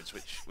afterwards,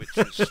 which was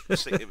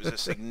it was a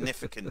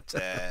significant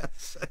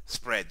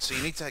spread. So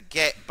you need to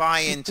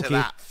buy into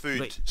that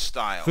food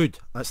style. Food,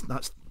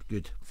 that's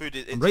good. Food,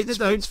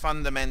 it's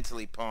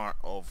fundamentally part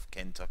of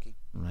Kentucky.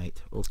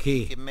 Right. Okay.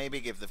 You can maybe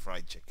give the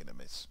fried chicken a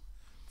miss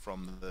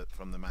from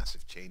the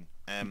massive chain.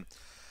 And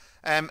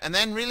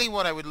then really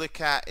what I would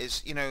look at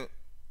is a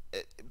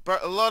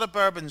lot of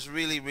bourbons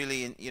really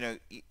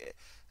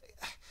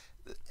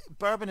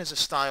bourbon as a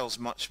style's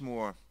much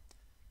more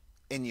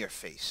in your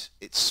face.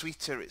 It's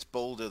sweeter, it's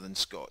bolder than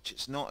Scotch.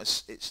 It's not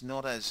as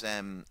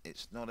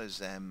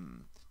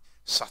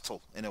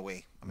subtle in a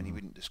way. I mean, you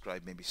wouldn't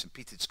describe maybe some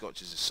peated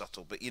Scotches as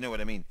subtle, but you know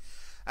what I mean.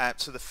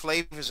 So the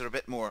flavors are a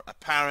bit more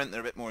apparent.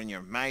 They're a bit more in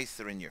your mouth.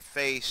 They're in your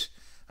face.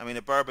 I mean,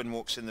 a bourbon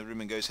walks in the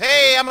room and goes,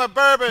 "Hey, I'm a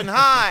bourbon,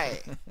 hi."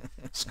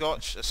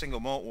 Scotch, a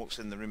single malt, walks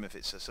in the room if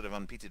it's a sort of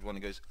unpeated one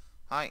and goes,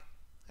 "Hi,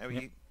 how are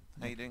you?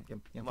 How you doing?"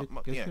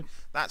 Good.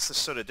 That's the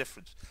sort of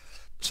difference.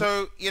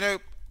 So,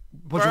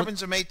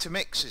 bourbons are made to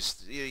mix.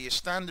 Is your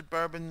standard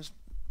bourbons.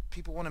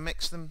 People want to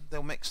mix them,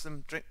 they'll mix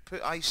them.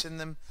 Put ice in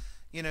them.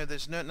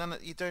 There's none.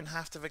 You don't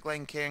have to have a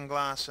Glencairn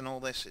glass and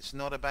all this. It's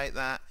not about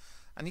that.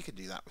 And you could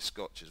do that with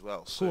Scotch as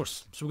well. Of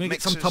course. So we're going to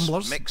get some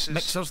tumblers,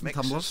 mixers and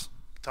tumblers.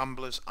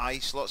 Tumblers,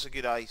 ice, lots of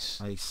good ice.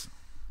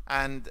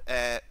 And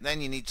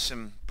then you need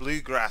some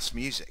bluegrass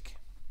music.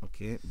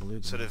 Okay,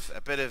 bluegrass. Sort of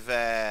a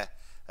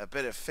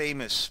bit of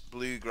famous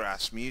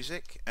bluegrass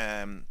music.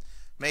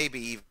 Maybe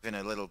even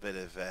a little bit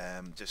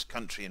of just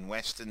country and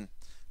western,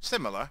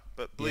 similar,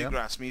 but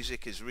bluegrass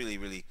music is really,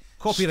 really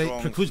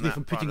copyright precludes me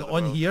from putting it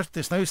on here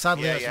just now.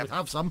 Sadly, I should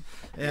have some.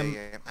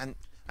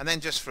 And then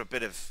just for a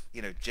bit of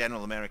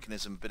general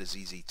Americanism, a bit of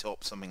ZZ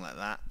Top, something like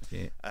that.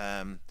 Okay.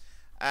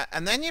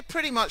 And then you're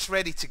pretty much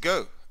ready to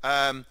go.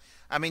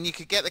 I mean, you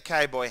could get the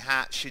cowboy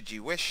hat should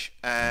you wish,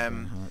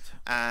 and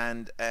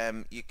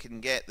you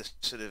can get the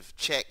sort of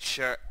checked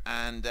shirt,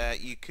 and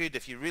you could,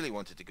 if you really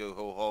wanted to go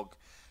whole hog,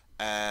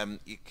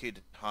 you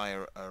could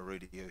hire a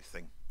rodeo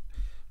thing.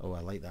 Oh, I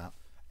like that.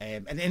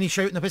 And any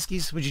shout in the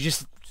whiskies? Would you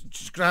just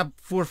grab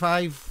 4 or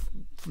 5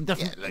 from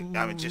different?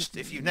 Yeah, I would just,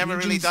 if you've never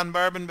really done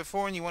bourbon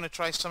before and you want to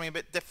try something a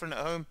bit different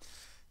at home,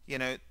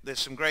 there's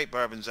some great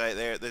bourbons out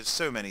there. There's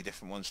so many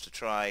different ones to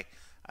try.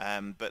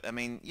 But I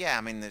mean,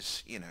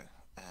 there's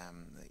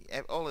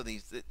all of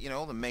these.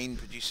 All the main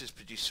producers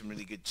produce some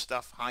really good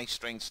stuff, high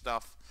strength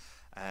stuff.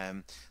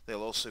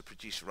 They'll also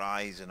produce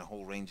rye and a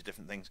whole range of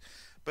different things.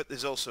 But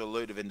there's also a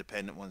load of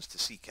independent ones to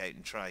seek out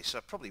and try. So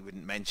I probably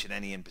wouldn't mention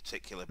any in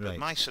particular. But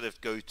my sort of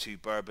go-to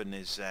bourbon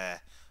is,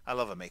 I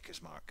love a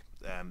Maker's Mark.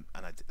 And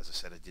as I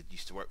said, I did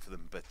used to work for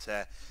them.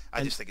 But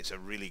I just think it's a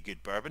really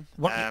good bourbon.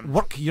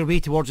 Work your way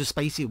towards the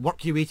spicy.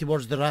 Work your way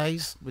towards the rye.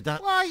 Would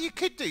that? Well, you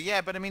could do, yeah.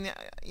 But I mean,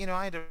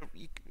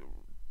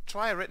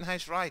 try a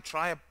Rittenhouse rye.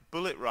 Try a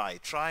Bullet rye.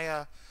 Try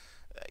a...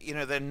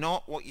 they're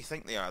not what you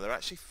think they are. They're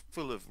actually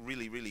full of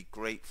really, really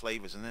great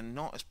flavors, and they're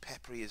not as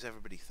peppery as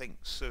everybody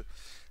thinks. So,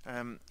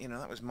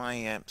 that was my...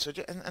 and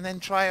then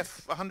try a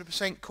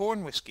 100%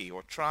 corn whiskey,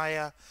 or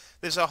try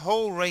there's a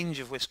whole range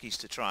of whiskies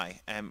to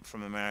try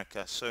from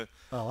America. So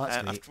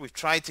that's great. we've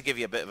tried to give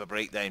you a bit of a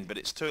breakdown, but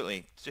it's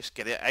totally... Just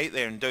get it out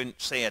there and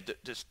don't say...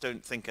 just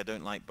don't think I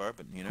don't like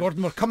bourbon,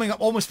 Gordon, we're coming up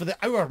almost for the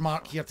hour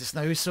mark here just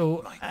now,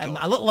 so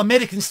a little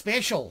American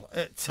special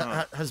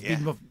has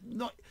been...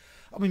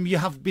 I mean, you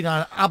have been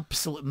an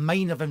absolute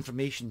mine of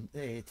information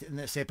in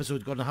this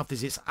episode, Gordon. I have to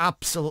say, it's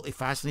absolutely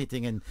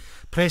fascinating, and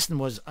Preston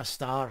was a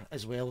star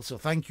as well. So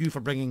thank you for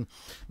bringing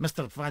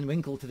Mr. Van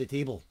Winkle to the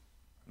table.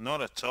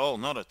 Not at all,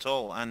 not at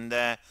all. And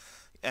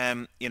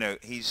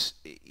he's,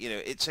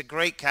 it's a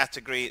great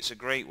category. It's a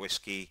great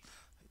whiskey.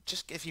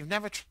 Just if you've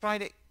never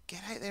tried it,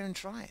 get out there and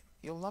try it.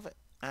 You'll love it.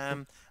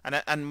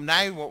 And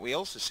now what we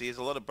also see is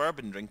a lot of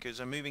bourbon drinkers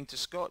are moving to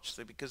Scotch,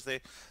 because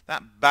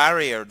that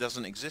barrier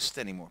doesn't exist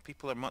anymore.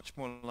 People are much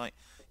more like,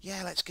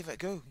 yeah, let's give it a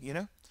go,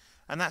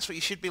 And that's what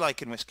you should be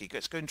like in whiskey.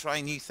 Let's go and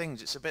try new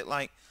things. It's a bit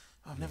like,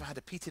 I've never had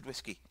a peated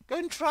whiskey. Go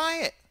and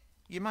try it.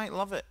 You might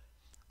love it.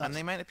 And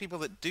the amount of people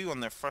that do on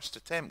their first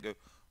attempt go,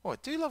 oh, I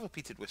do love a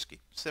peated whiskey.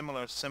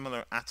 Similar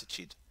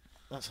attitude.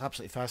 That's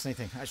absolutely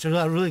fascinating. It's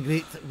a really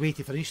great way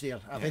to finish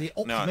there. A very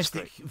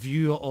optimistic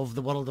view of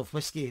the world of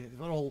whiskey.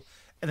 We're all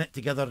in it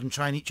together and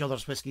trying each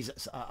other's whiskies.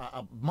 It's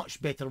a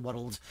much better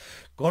world.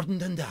 Gordon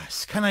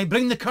Dundas, can I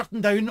bring the curtain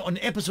down on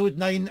episode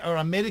 9, our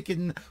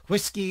American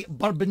whiskey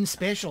bourbon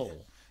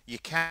special? You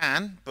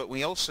can, but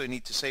we also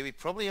need to say we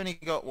probably only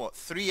got,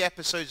 3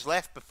 episodes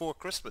left before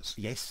Christmas?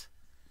 Yes.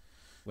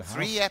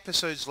 3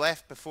 episodes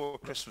left before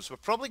Christmas. We're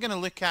probably going to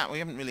look at, we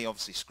haven't really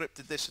obviously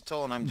scripted this at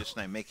all, and I'm just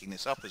now making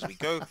this up as we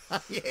go.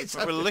 Yes,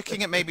 but we're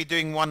looking at maybe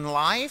doing one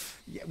live.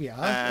 Yeah, we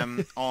are.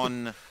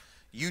 On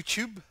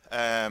YouTube,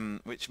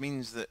 which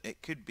means that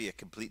it could be a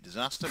complete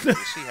disaster, but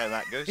we'll see how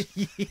that goes.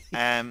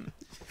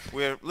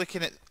 We're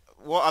looking at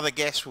what other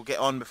guests we'll get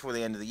on before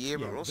the end of the year,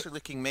 but we're also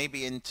looking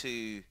maybe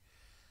into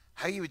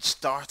how you would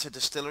start a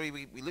distillery.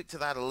 We looked at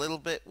that a little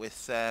bit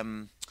with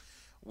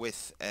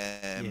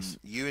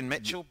you and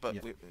Mitchell, but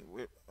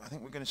I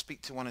think we're going to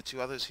speak to one or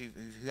two others who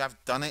have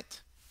done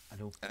it. I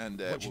know. And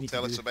will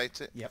tell us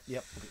about it. Yep.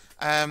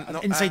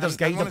 Insider's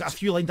Guide. I've got a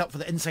few lined up for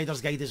the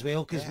Insider's Guide as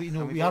well, because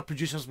we are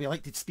producers. We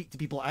like to speak to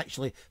people that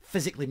actually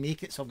physically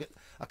make it. So I've got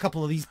a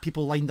couple of these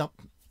people lined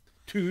up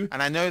too.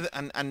 And I know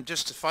that, and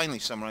just to finally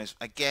summarise,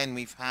 again,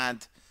 we've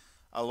had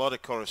a lot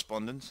of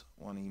correspondence,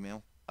 one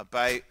email,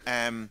 about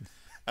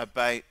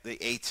the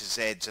A to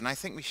Zs, and I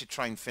think we should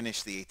try and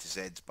finish the A to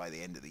Zs by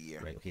the end of the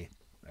year. Right, okay.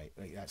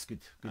 Right, that's good.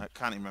 I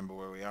can't even remember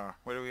where we are.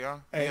 Where are we?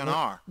 Are we on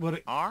R? We're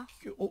at R?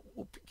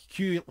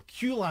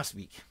 Q last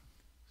week.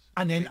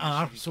 And then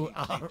R, so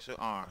R. So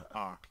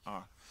R.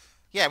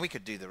 Yeah, we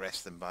could do the rest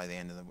of them by the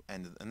end of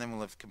and then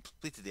we'll have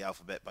completed the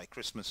alphabet by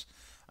Christmas,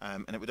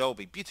 and it would all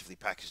be beautifully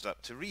packaged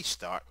up to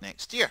restart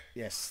next year.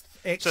 Yes.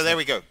 So there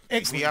we go.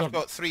 Excellent. We have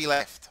got 3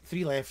 left.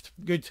 3 left.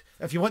 Good.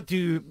 If you want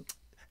to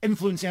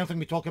influence anything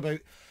we talk about,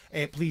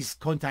 please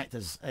contact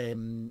us,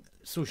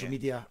 social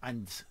media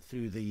and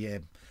through the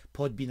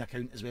Podbean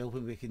account as well,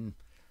 where we can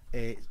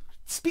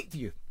speak to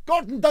you.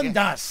 Gordon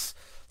Dundas,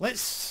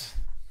 let's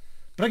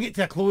bring it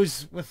to a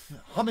close with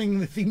humming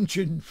the theme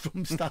tune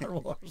from Star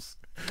Wars.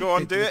 Go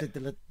on, do it.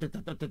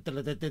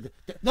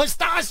 No,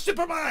 Star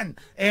Superman!